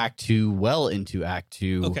into Act 2, well into Act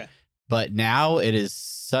 2. Okay. But now it is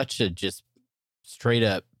such a just straight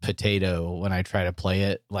up potato when I try to play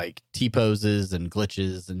it, like T-poses and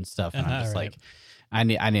glitches and stuff. And I'm just like, I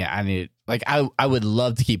need, like, I would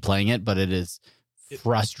love to keep playing it, but it is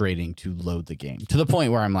frustrating to load the game to the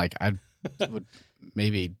point where I'm like, I would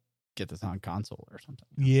maybe get this on console or something.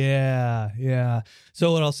 Yeah.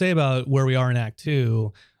 So what I'll say about where we are in Act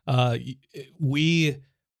 2, we,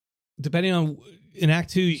 depending on, in Act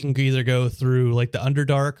 2, you can either go through like the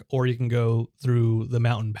Underdark or you can go through the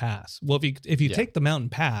Mountain Pass. Well, if you take the Mountain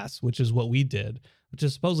Pass, which is what we did, which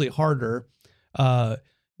is supposedly harder,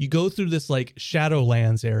 you go through this like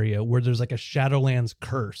Shadowlands area where there's like a Shadowlands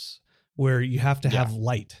curse where you have to have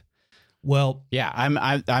light. Well, yeah,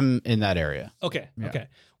 I'm in that area. Okay. Yeah. Okay.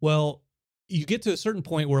 Well, you get to a certain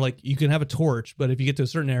point where like you can have a torch, but if you get to a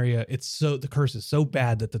certain area, the curse is so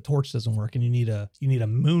bad that the torch doesn't work and you need a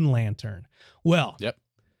moon lantern. Well,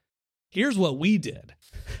 here's what we did.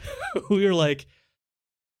 We were like,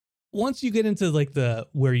 once you get into like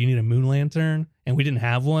where you need a moon lantern and we didn't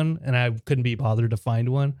have one and I couldn't be bothered to find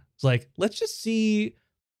one. It's like, let's just see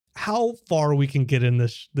how far we can get in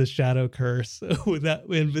this shadow curse without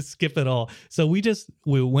and skip it all. So we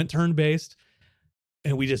went turn based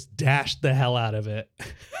and we just dashed the hell out of it.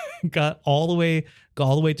 got all the way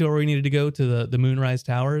to where we needed to go to the Moonrise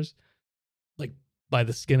Towers, like by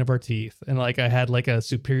the skin of our teeth. And like I had like a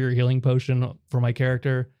superior healing potion for my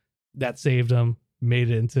character that saved him, made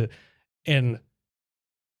it into, and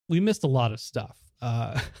we missed a lot of stuff.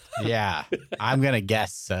 Yeah, I'm gonna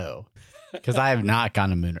guess so. Because I have not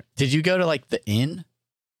gone to Moon. Did you go to like the inn?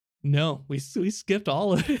 No, we skipped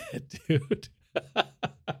all of it, dude.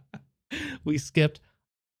 We skipped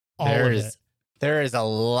all of it. There is a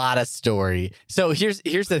lot of story. So here's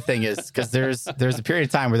the thing is because there's a period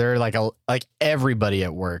of time where there were like everybody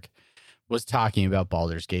at work was talking about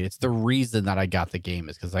Baldur's Gate. It's the reason that I got the game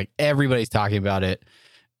is because like everybody's talking about it.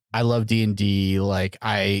 I love D&D. Like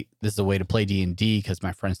this is a way to play D&D because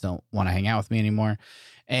my friends don't want to hang out with me anymore.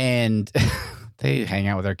 And they hang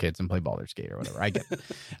out with their kids and play Baldur's Gate or whatever. I get it.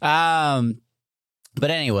 But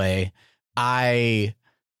anyway, I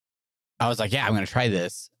was like, yeah, I'm going to try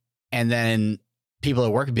this. And then people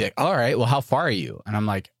at work would be like, all right, well, how far are you? And I'm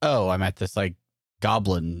like, oh, I'm at this like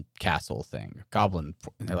goblin castle thing. And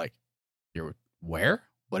they're like, you're where?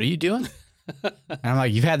 What are you doing? And I'm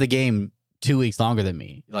like, you've had the game 2 weeks longer than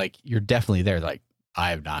me. Like, you're definitely there. Like,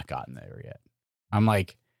 I have not gotten there yet. I'm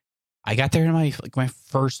like, I got there in my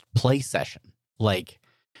first play session. Like,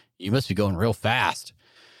 you must be going real fast.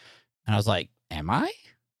 And I was like, am I?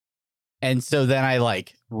 And so then I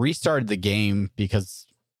like restarted the game because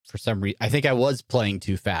for some reason, I think I was playing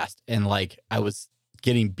too fast. And like, I was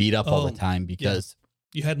getting beat up all the time because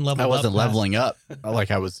you hadn't leveled up. I wasn't leveling up like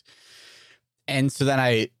I was. And so then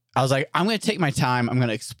I was like, I'm going to take my time. I'm going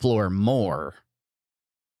to explore more.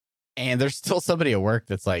 And there's still somebody at work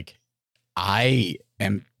that's like, I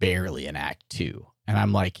am barely in Act 2. And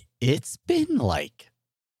I'm like, it's been like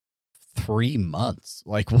 3 months.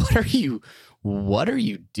 Like, what are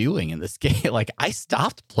you doing in this game? Like, I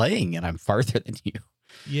stopped playing and I'm farther than you.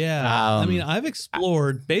 Yeah. I mean, I've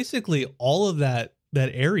explored basically all of that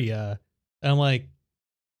area. And I'm like,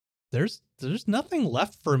 there's nothing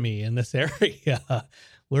left for me in this area.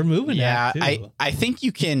 We're moving. Yeah. I think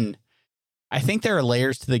there are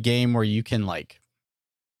layers to the game where you can like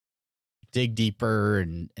dig deeper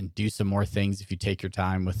and do some more things if you take your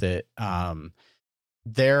time with it.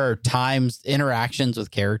 There are interactions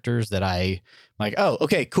with characters that I like, oh,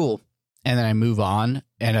 okay, cool. And then I move on.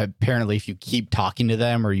 And apparently if you keep talking to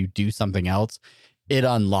them or you do something else, it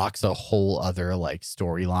unlocks a whole other like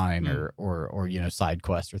storyline or side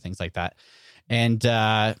quest or things like that. And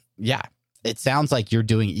yeah, it sounds like you're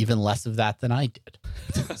doing even less of that than I did.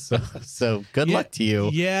 so good luck to you.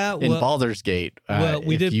 Yeah, in Baldur's Gate.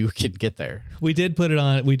 You can get there. We did put it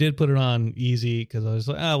on easy because I was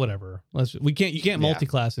like, whatever. You can't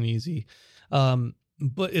multi-class in easy,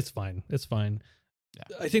 but it's fine. It's fine. Yeah.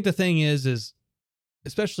 I think the thing is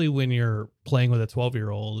especially when you're playing with a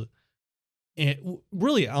 12-year-old. And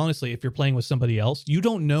really, honestly, if you're playing with somebody else, you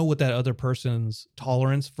don't know what that other person's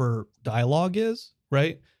tolerance for dialogue is,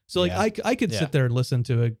 right? So like I could sit there and listen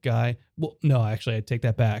to a guy. Well, no, actually, I take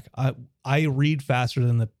that back. I read faster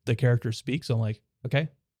than the character speaks. So I'm like, okay,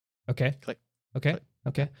 click,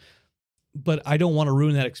 okay. But I don't want to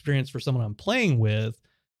ruin that experience for someone I'm playing with.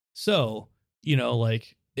 So,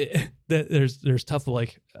 like there's tough,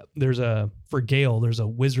 like for Gale, there's a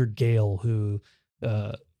wizard Gale who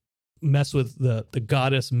mess with the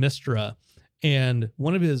goddess Mystra, and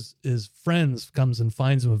one of his friends comes and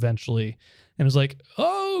finds him eventually and is like,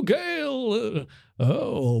 oh, Gale,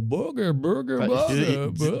 booger,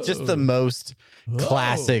 just the most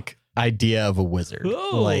classic idea of a wizard.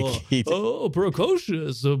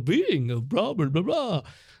 Precocious of being a blah blah blah blah. I'm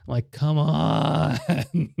like, come on.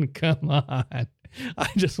 I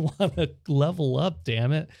just want to level up,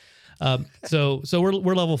 damn it. So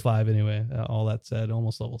we're level 5 anyway. All that said,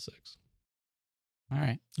 almost level 6. All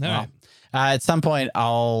right. At some point,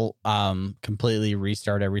 I'll completely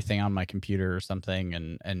restart everything on my computer or something,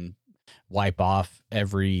 and wipe off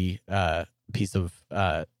every piece of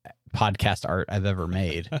podcast art I've ever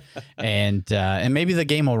made, and maybe the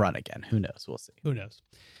game will run again. Who knows? We'll see. Who knows?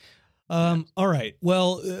 All right.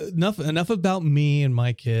 Well, enough about me and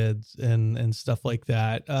my kids and stuff like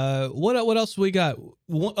that. What else we got?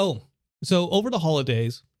 So over the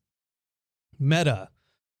holidays, Meta,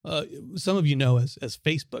 some of you know as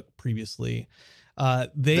Facebook previously,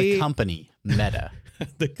 the company Meta,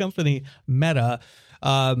 the company Meta,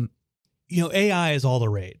 AI is all the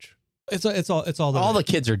rage. It's all the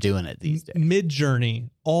kids are doing it these days. Midjourney,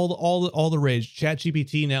 all the rage.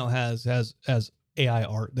 ChatGPT now has AI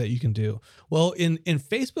art that you can do. Well, in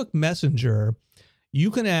Facebook Messenger,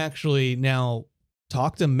 you can actually now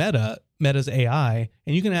talk to Meta's AI,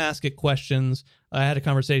 and you can ask it questions. I had a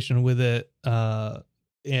conversation with it,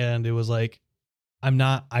 and it was like, I'm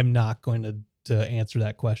not going to answer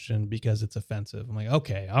that question because it's offensive. I'm like,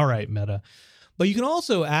 okay, all right, Meta. But you can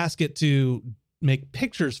also ask it to make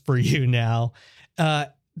pictures for you now,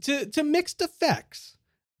 to mixed effects.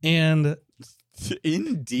 And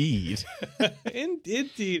indeed.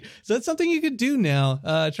 Indeed. So that's something you could do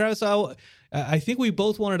now. Travis, I think we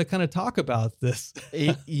both wanted to kind of talk about this.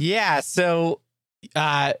 Yeah. So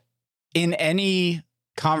in any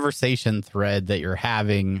conversation thread that you're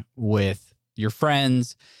having with your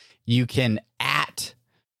friends, you can @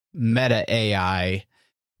 Meta AI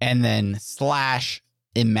and then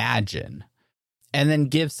 /imagine. And then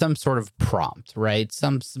give some sort of prompt, right?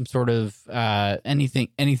 Some sort of anything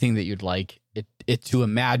that you'd like it to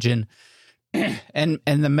imagine, and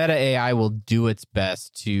the Meta AI will do its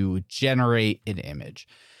best to generate an image.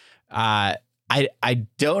 I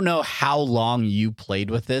don't know how long you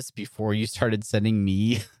played with this before you started sending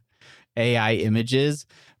me AI images,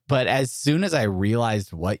 but as soon as I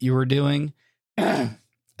realized what you were doing,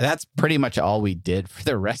 that's pretty much all we did for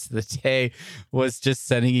the rest of the day, was just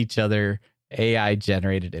sending each other AI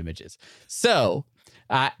generated images. So,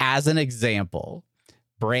 as an example,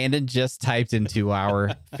 Brandon just typed into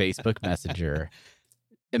our Facebook Messenger,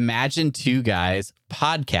 imagine two guys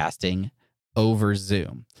podcasting over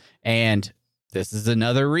Zoom. And this is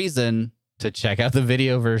another reason to check out the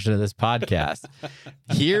video version of this podcast.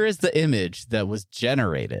 Here is the image that was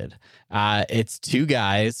generated. It's two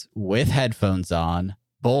guys with headphones on,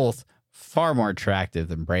 both far more attractive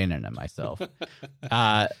than Brandon and myself.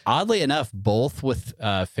 Oddly enough, both with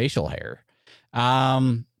facial hair.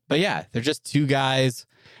 But yeah, they're just two guys.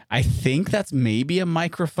 I think that's maybe a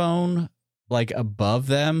microphone like above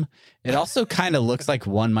them. It also kind of looks like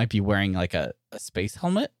one might be wearing like a space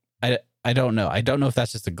helmet. I don't know. I don't know if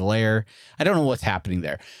that's just a glare. I don't know what's happening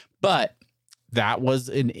there. But that was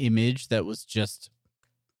an image that was just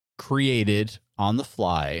created on the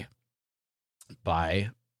fly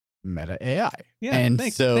by Meta AI. Yeah, and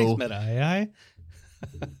thanks Meta AI.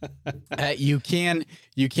 you can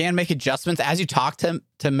make adjustments as you talk to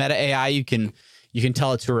Meta AI. You can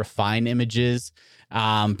tell it to refine images.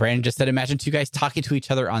 Brandon just said, imagine two guys talking to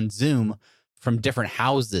each other on Zoom from different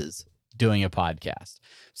houses doing a podcast.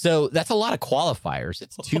 So that's a lot of qualifiers.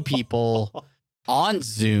 It's two people on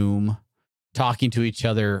Zoom talking to each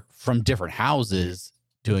other from different houses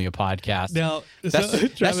doing a podcast. Now, that's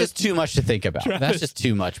just too much to think about. That's just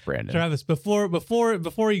too much, Brandon. Travis, before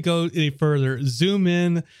you go any further, zoom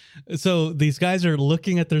in. So these guys are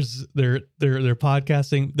looking at their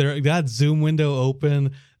podcasting. They got Zoom window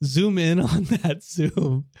open. Zoom in on that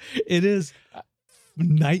Zoom. It is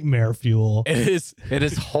nightmare fuel. It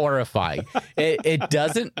is horrifying. It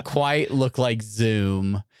doesn't quite look like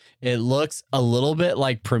Zoom. It looks a little bit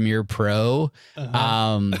like Premiere Pro.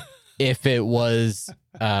 If it was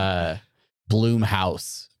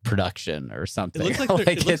Bloomhouse production or something. It looks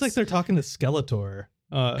like they're talking to Skeletor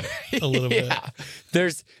a little bit.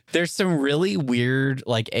 There's some really weird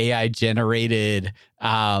like AI generated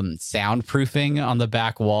soundproofing on the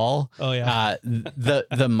back wall. Oh yeah.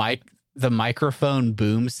 The microphone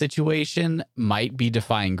boom situation might be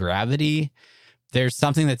defying gravity. There's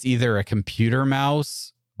something that's either a computer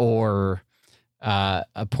mouse or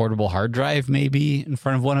a portable hard drive maybe in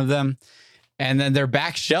front of one of them. And then their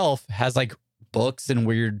back shelf has like books and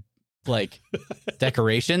weird like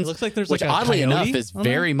decorations. It looks like there's which like a oddly coyote enough is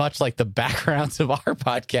very much like the backgrounds of our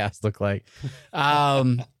podcast look like.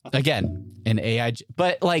 Again, an AI,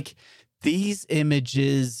 but like these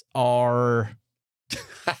images are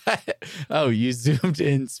oh, you zoomed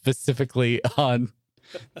in specifically on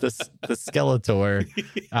the Skeletor.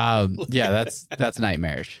 Yeah, that's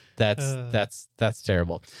nightmarish. That's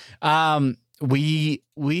terrible. We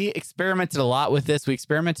experimented a lot with this. We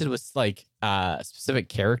experimented with like specific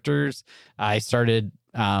characters. I started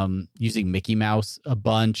using Mickey Mouse a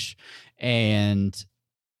bunch, and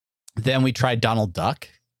Then we tried Donald Duck,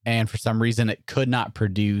 and for some reason it could not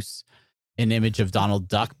produce an image of Donald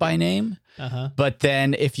Duck by name. But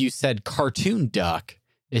then if you said cartoon duck,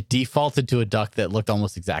 it defaulted to a duck that looked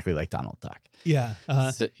almost exactly like Donald Duck. Yeah.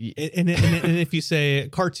 So, And if you say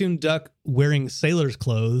cartoon duck wearing sailor's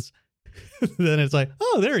clothes, then it's like,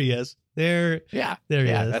 oh, there he is. There he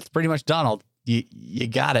is. That's pretty much Donald. You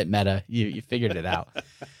got it, Meta. You figured it out.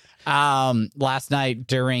 Last night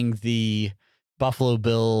during the Buffalo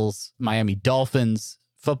Bills Miami Dolphins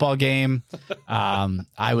football game,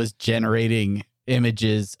 I was generating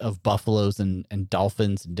images of buffaloes and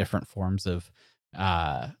dolphins in different forms of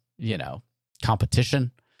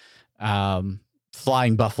competition.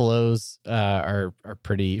 Flying buffaloes are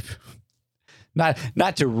pretty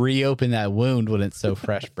not to reopen that wound when it's so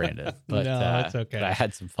fresh, Brandon. But no, it's okay. But I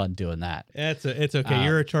had some fun doing that. It's okay.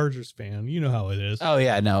 You're a Chargers fan. You know how it is. Oh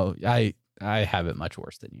yeah, no, I have it much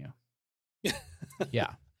worse than you.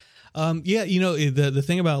 Yeah. The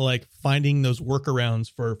thing about like finding those workarounds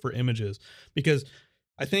for images, because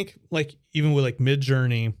I think like even with like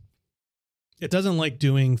Midjourney, it doesn't like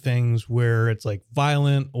doing things where it's like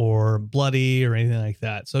violent or bloody or anything like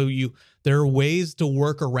that. So there are ways to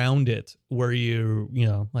work around it where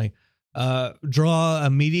draw a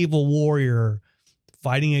medieval warrior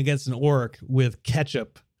fighting against an orc with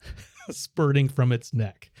ketchup spurting from its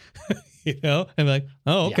neck. And like,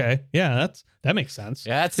 oh, okay. Yeah, that makes sense.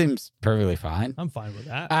 Yeah, that seems perfectly fine. I'm fine with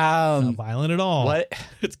that. It's not violent at all. What?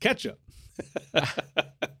 It's ketchup.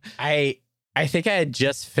 I think I had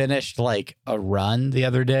just finished like a run the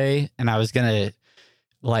other day, and I was gonna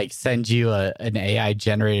like send you an AI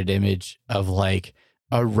generated image of like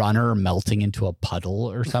a runner melting into a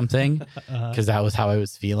puddle or something, because that was how I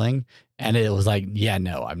was feeling. And it was like, yeah,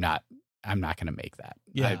 no, I'm not gonna make that.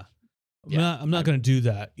 Yeah. I'm not going to do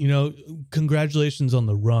that. Congratulations on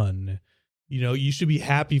the run. You should be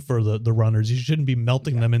happy for the runners. You shouldn't be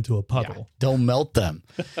melting them into a puddle. Yeah, don't melt them.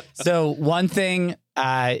 So one thing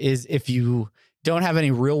is, if you don't have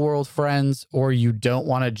any real world friends, or you don't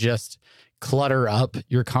want to just clutter up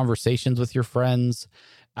your conversations with your friends,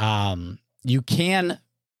 you can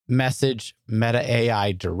message Meta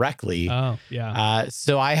AI directly. Oh, yeah.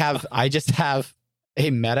 So I just have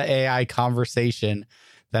a Meta AI conversation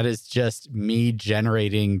that is just me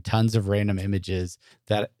generating tons of random images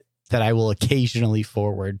that I will occasionally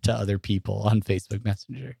forward to other people on Facebook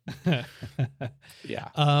Messenger. Yeah.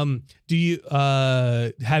 Do you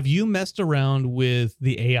have you messed around with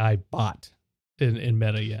the AI bot in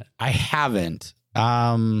Meta yet? I haven't.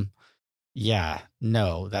 Yeah,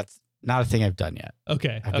 no, that's not a thing I've done yet.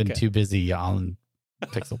 Okay. I've been too busy on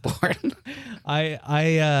pixel porn.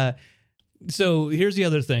 So here's the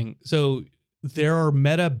other thing. So there are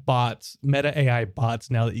Meta AI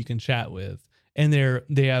bots now that you can chat with, and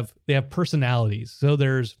they have personalities. So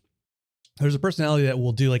there's a personality that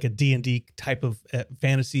will do like a D&D type of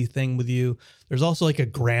fantasy thing with you. There's also like a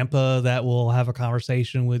grandpa that will have a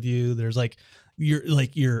conversation with you. There's like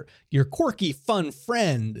your quirky fun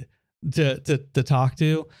friend to talk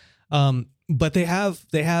to. But they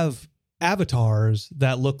have avatars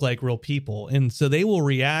that look like real people, and so they will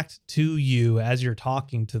react to you as you're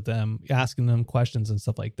talking to them, asking them questions and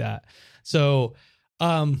stuff like that. So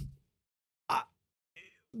part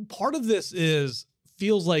of this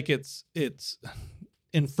feels like it's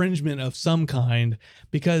infringement of some kind,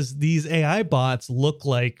 because these AI bots look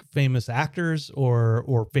like famous actors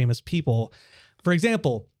or famous people. For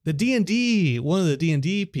example, one of the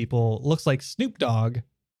D&D people looks like Snoop Dogg,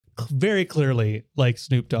 very clearly like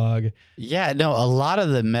Snoop Dogg. Yeah, no, a lot of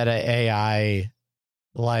the Meta AI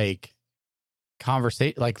like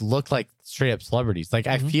conversation look like straight up celebrities. Like,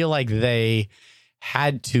 I feel like they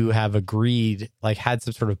had to have agreed, like had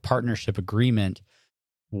some sort of partnership agreement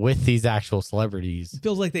with these actual celebrities. It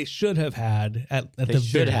feels like they should have had at they the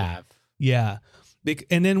should very, have. Yeah.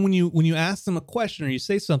 And then when you ask them a question or you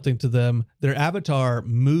say something to them, their avatar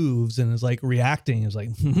moves and is like reacting. Is like,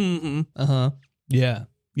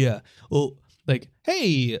 yeah. Well, like,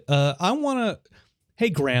 hey, hey,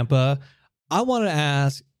 Grandpa, I want to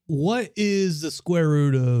ask, what is the square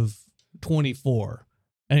root of 24?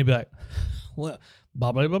 And he'd be like, well,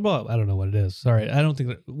 blah, blah, blah, blah. I don't know what it is. Sorry. I don't think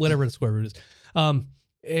that, whatever the square root is.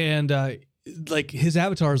 Like his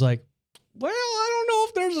avatar is like, well, I don't know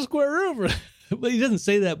if there's a square root. But he doesn't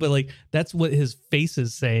say that, but like, that's what his face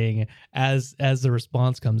is saying as the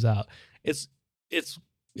response comes out. It's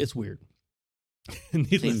weird.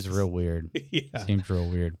 Seems real weird. Yeah. Seems real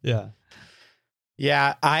weird. Yeah.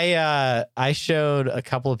 Yeah. I showed a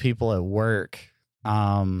couple of people at work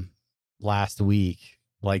last week,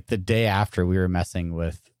 like the day after we were messing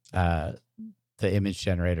with the image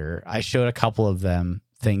generator. I showed a couple of them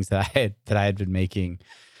things that I had been making.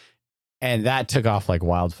 And that took off like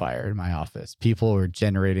wildfire in my office. People were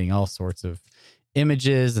generating all sorts of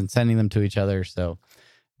images and sending them to each other. So,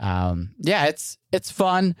 yeah, it's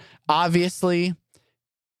fun. Obviously,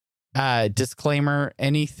 disclaimer,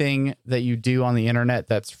 anything that you do on the internet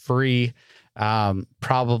that's free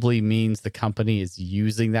probably means the company is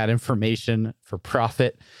using that information for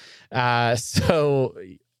profit. So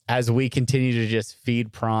as we continue to just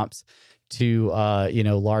feed prompts to,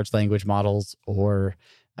 large language models or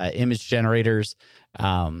image generators,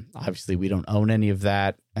 obviously we don't own any of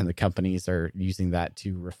that, and the companies are using that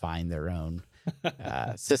to refine their own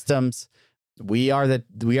systems. We are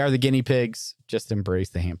the guinea pigs. Just embrace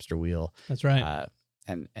the hamster wheel. That's right.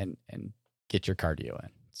 And get your cardio in.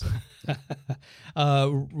 So.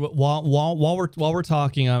 While we're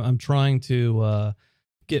talking, I'm trying to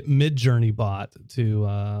get Midjourney bot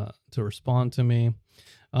to respond to me,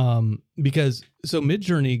 because so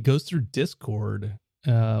Midjourney goes through Discord,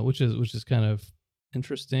 which is kind of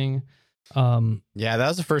interesting. Yeah, that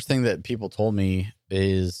was the first thing that people told me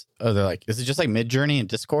is, they're like, is it just like Midjourney and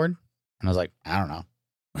Discord? And I was like, I don't know.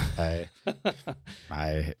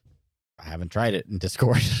 I haven't tried it in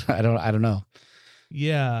Discord. I don't know.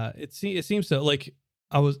 Yeah, it seems so. Like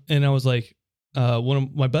I was like, one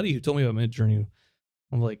of my buddy who told me about Midjourney,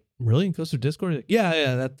 I'm like, really? It goes through Discord? Like,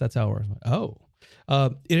 yeah, that's how it works. Like, oh,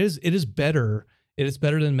 it is better. It is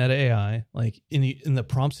better than Meta AI. Like in the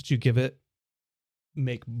prompts that you give it,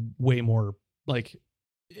 make way more. Like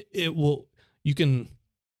you can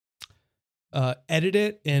edit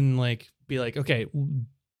it and like be like, okay,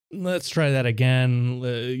 let's try that again.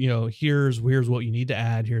 Here's what you need to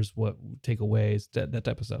add. Here's what takeaways, that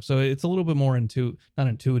type of stuff. So it's a little bit more not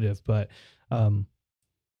intuitive, but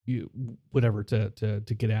whatever to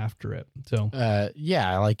get after it. So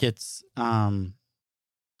yeah, like it's more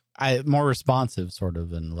responsive sort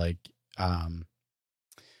of, and like I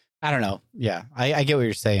don't know. Yeah, I get what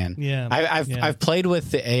you're saying. Yeah, I've played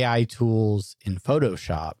with the AI tools in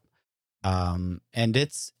Photoshop. And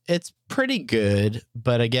it's pretty good,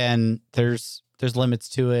 but again, there's limits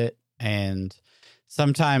to it. And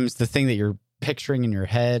sometimes the thing that you're picturing in your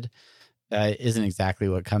head, isn't exactly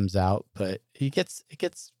what comes out, but it gets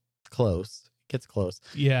close. It gets close.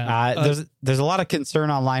 Yeah. There's a lot of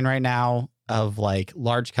concern online right now of like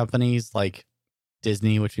large companies like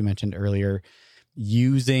Disney, which we mentioned earlier,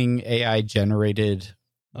 using AI generated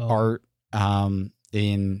art,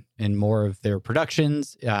 in more of their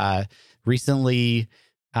productions. Recently,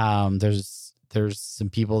 there's some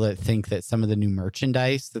people that think that some of the new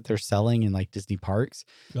merchandise that they're selling in like Disney parks,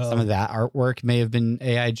 some of that artwork may have been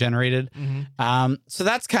AI generated. Mm-hmm. So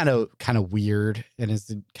that's kind of weird, and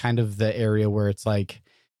is kind of the area where it's like,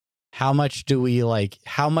 how much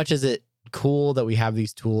is it cool that we have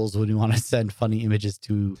these tools when we want to send funny images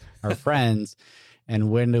to our friends, and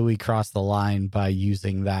when do we cross the line by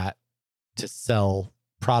using that to sell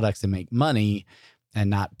products and make money and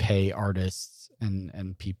not pay artists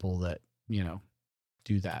and people that,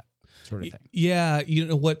 do that sort of thing. Yeah.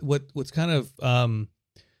 What's kind of,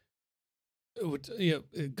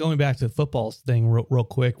 going back to the football thing real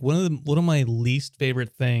quick, one of my least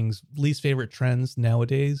favorite trends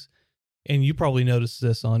nowadays, and you probably noticed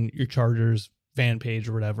this on your Chargers fan page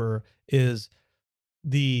or whatever, is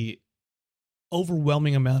the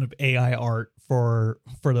overwhelming amount of AI art for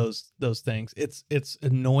those things. It's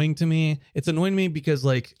annoying to me. It's annoying to me because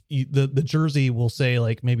like the jersey will say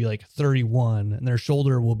like maybe like 31, and their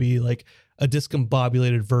shoulder will be like a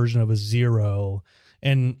discombobulated version of a 0,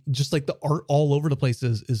 and just like the art all over the place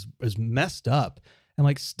is messed up. And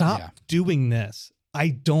like, stop doing this. I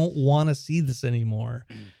don't want to see this anymore.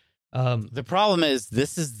 The problem is,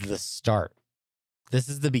 this is the start. This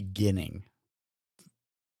is the beginning.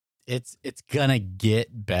 It's gonna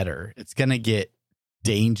get better. It's gonna get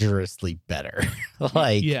dangerously better.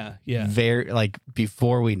 Like, very, like,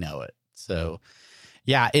 before we know it. So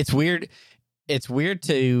yeah, it's weird. It's weird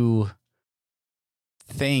to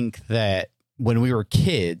think that when we were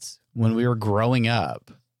kids, when we were growing up,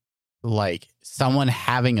 like someone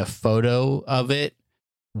having a photo of it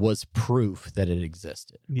was proof that it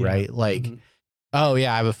existed, right? Like, oh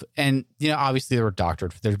yeah, I have and obviously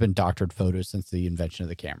there's been doctored photos since the invention of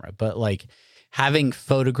the camera, but like having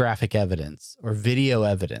photographic evidence or video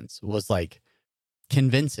evidence was like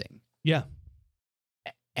convincing. Yeah.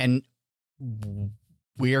 And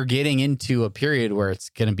we are getting into a period where it's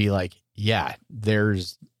going to be like, yeah,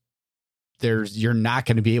 you're not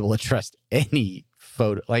going to be able to trust any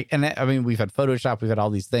photo. Like, and I mean, we've had Photoshop, we've had all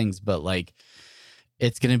these things, but like,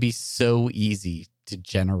 it's going to be so easy to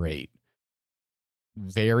generate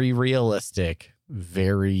very realistic,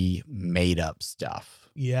 very made up stuff.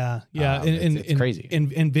 Yeah. It's crazy.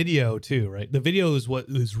 And video too, right? The video is what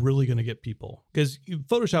is really going to get people, because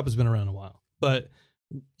Photoshop has been around a while, but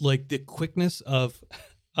like the quickness of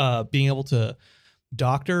being able to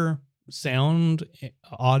doctor sound,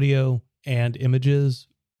 audio, and images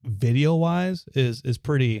video wise is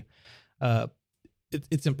pretty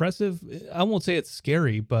it's impressive. I won't say it's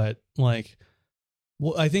scary, but like,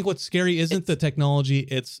 well, I think what's scary isn't the technology,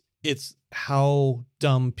 it's how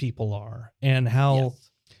dumb people are, and how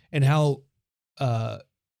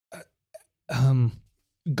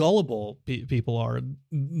gullible people are.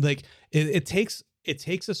 Like it takes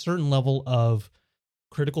a certain level of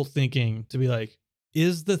critical thinking to be like,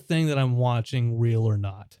 is the thing that I'm watching real or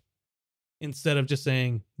not? Instead of just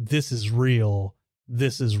saying, this is real,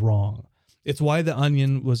 this is wrong. It's why The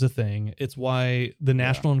Onion was a thing. It's why the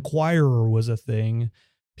National Enquirer was a thing.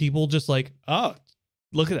 People just like, oh,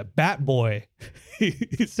 look at that Bat Boy.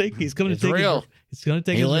 He's going to take real. He's going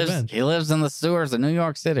to take his revenge. He lives in the sewers of New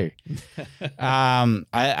York City.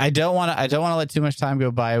 I don't want to let too much time go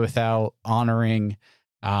by without honoring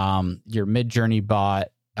your Midjourney bot,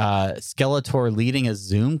 Skeletor, leading a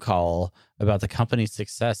Zoom call about the company's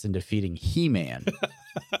success in defeating He-Man.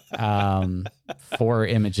 4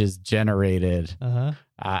 images generated.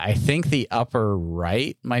 I think the upper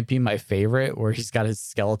right might be my favorite, where he's got his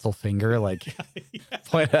skeletal finger like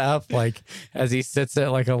put up, like as he sits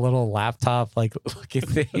at like a little laptop like looking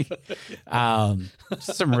thing.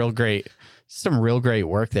 Some real great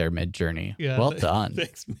work there, Midjourney. Yeah, well done.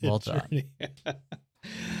 Thanks, Midjourney. Well done.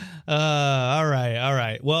 All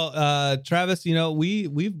right. Well, Travis,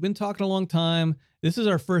 we've been talking a long time. This is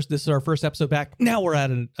our first episode back. Now we're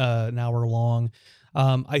at an hour long.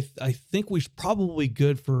 I think we're probably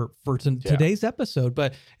good for today's episode,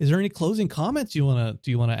 but is there any closing comments you want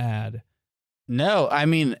to add? No, I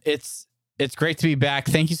mean, it's great to be back.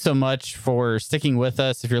 Thank you so much for sticking with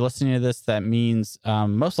us. If you're listening to this, that means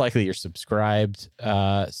most likely you're subscribed.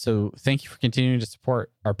 So thank you for continuing to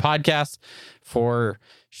support our podcast.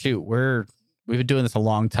 We've been doing this a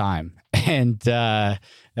long time, and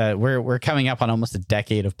we're coming up on almost a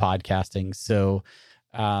decade of podcasting. So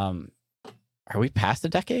are we past a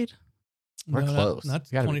decade? We're close. Not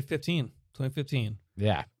 2015. 2015.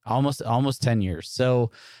 Yeah, almost 10 years.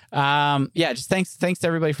 So, just thanks to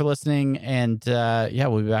everybody for listening, and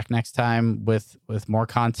we'll be back next time with more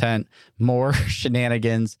content, more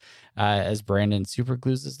shenanigans, as Brandon super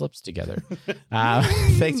glues his lips together.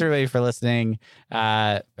 Thanks everybody for listening,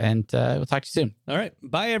 and we'll talk to you soon. All right,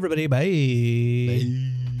 bye everybody. Bye.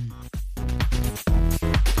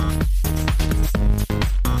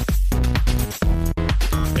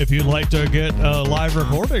 If you'd like to get a live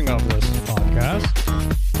recording of this podcast,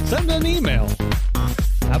 send an email.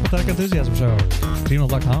 Apathetic Enthusiasm Show,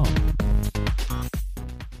 gmail.com.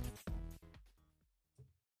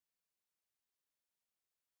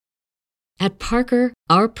 At Parker,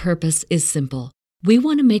 our purpose is simple. We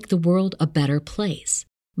want to make the world a better place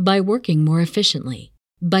by working more efficiently,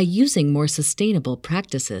 by using more sustainable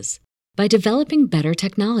practices, by developing better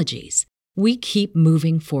technologies. We keep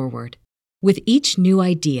moving forward. With each new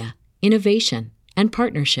idea, innovation, and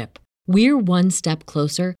partnership, we're one step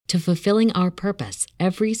closer to fulfilling our purpose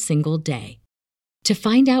every single day. To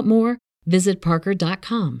find out more, visit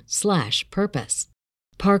parker.com/purpose.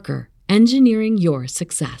 Parker, engineering your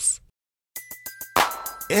success.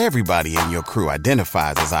 Everybody in your crew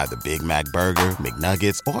identifies as either Big Mac Burger,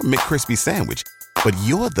 McNuggets, or McCrispy Sandwich. But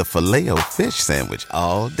you're the Filet-O-Fish Sandwich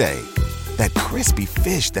all day. That crispy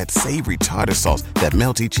fish, that savory tartar sauce, that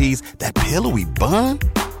melty cheese, that pillowy bun.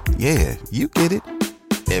 Yeah, you get it.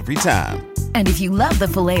 Every time. And if you love the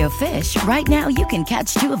Filet-O-Fish, right now you can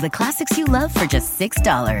catch 2 of the classics you love for just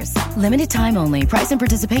 $6. Limited time only. Price and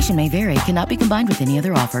participation may vary. Cannot be combined with any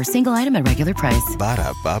other offer. Single item at regular price.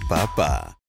 Ba-da-ba-ba-ba.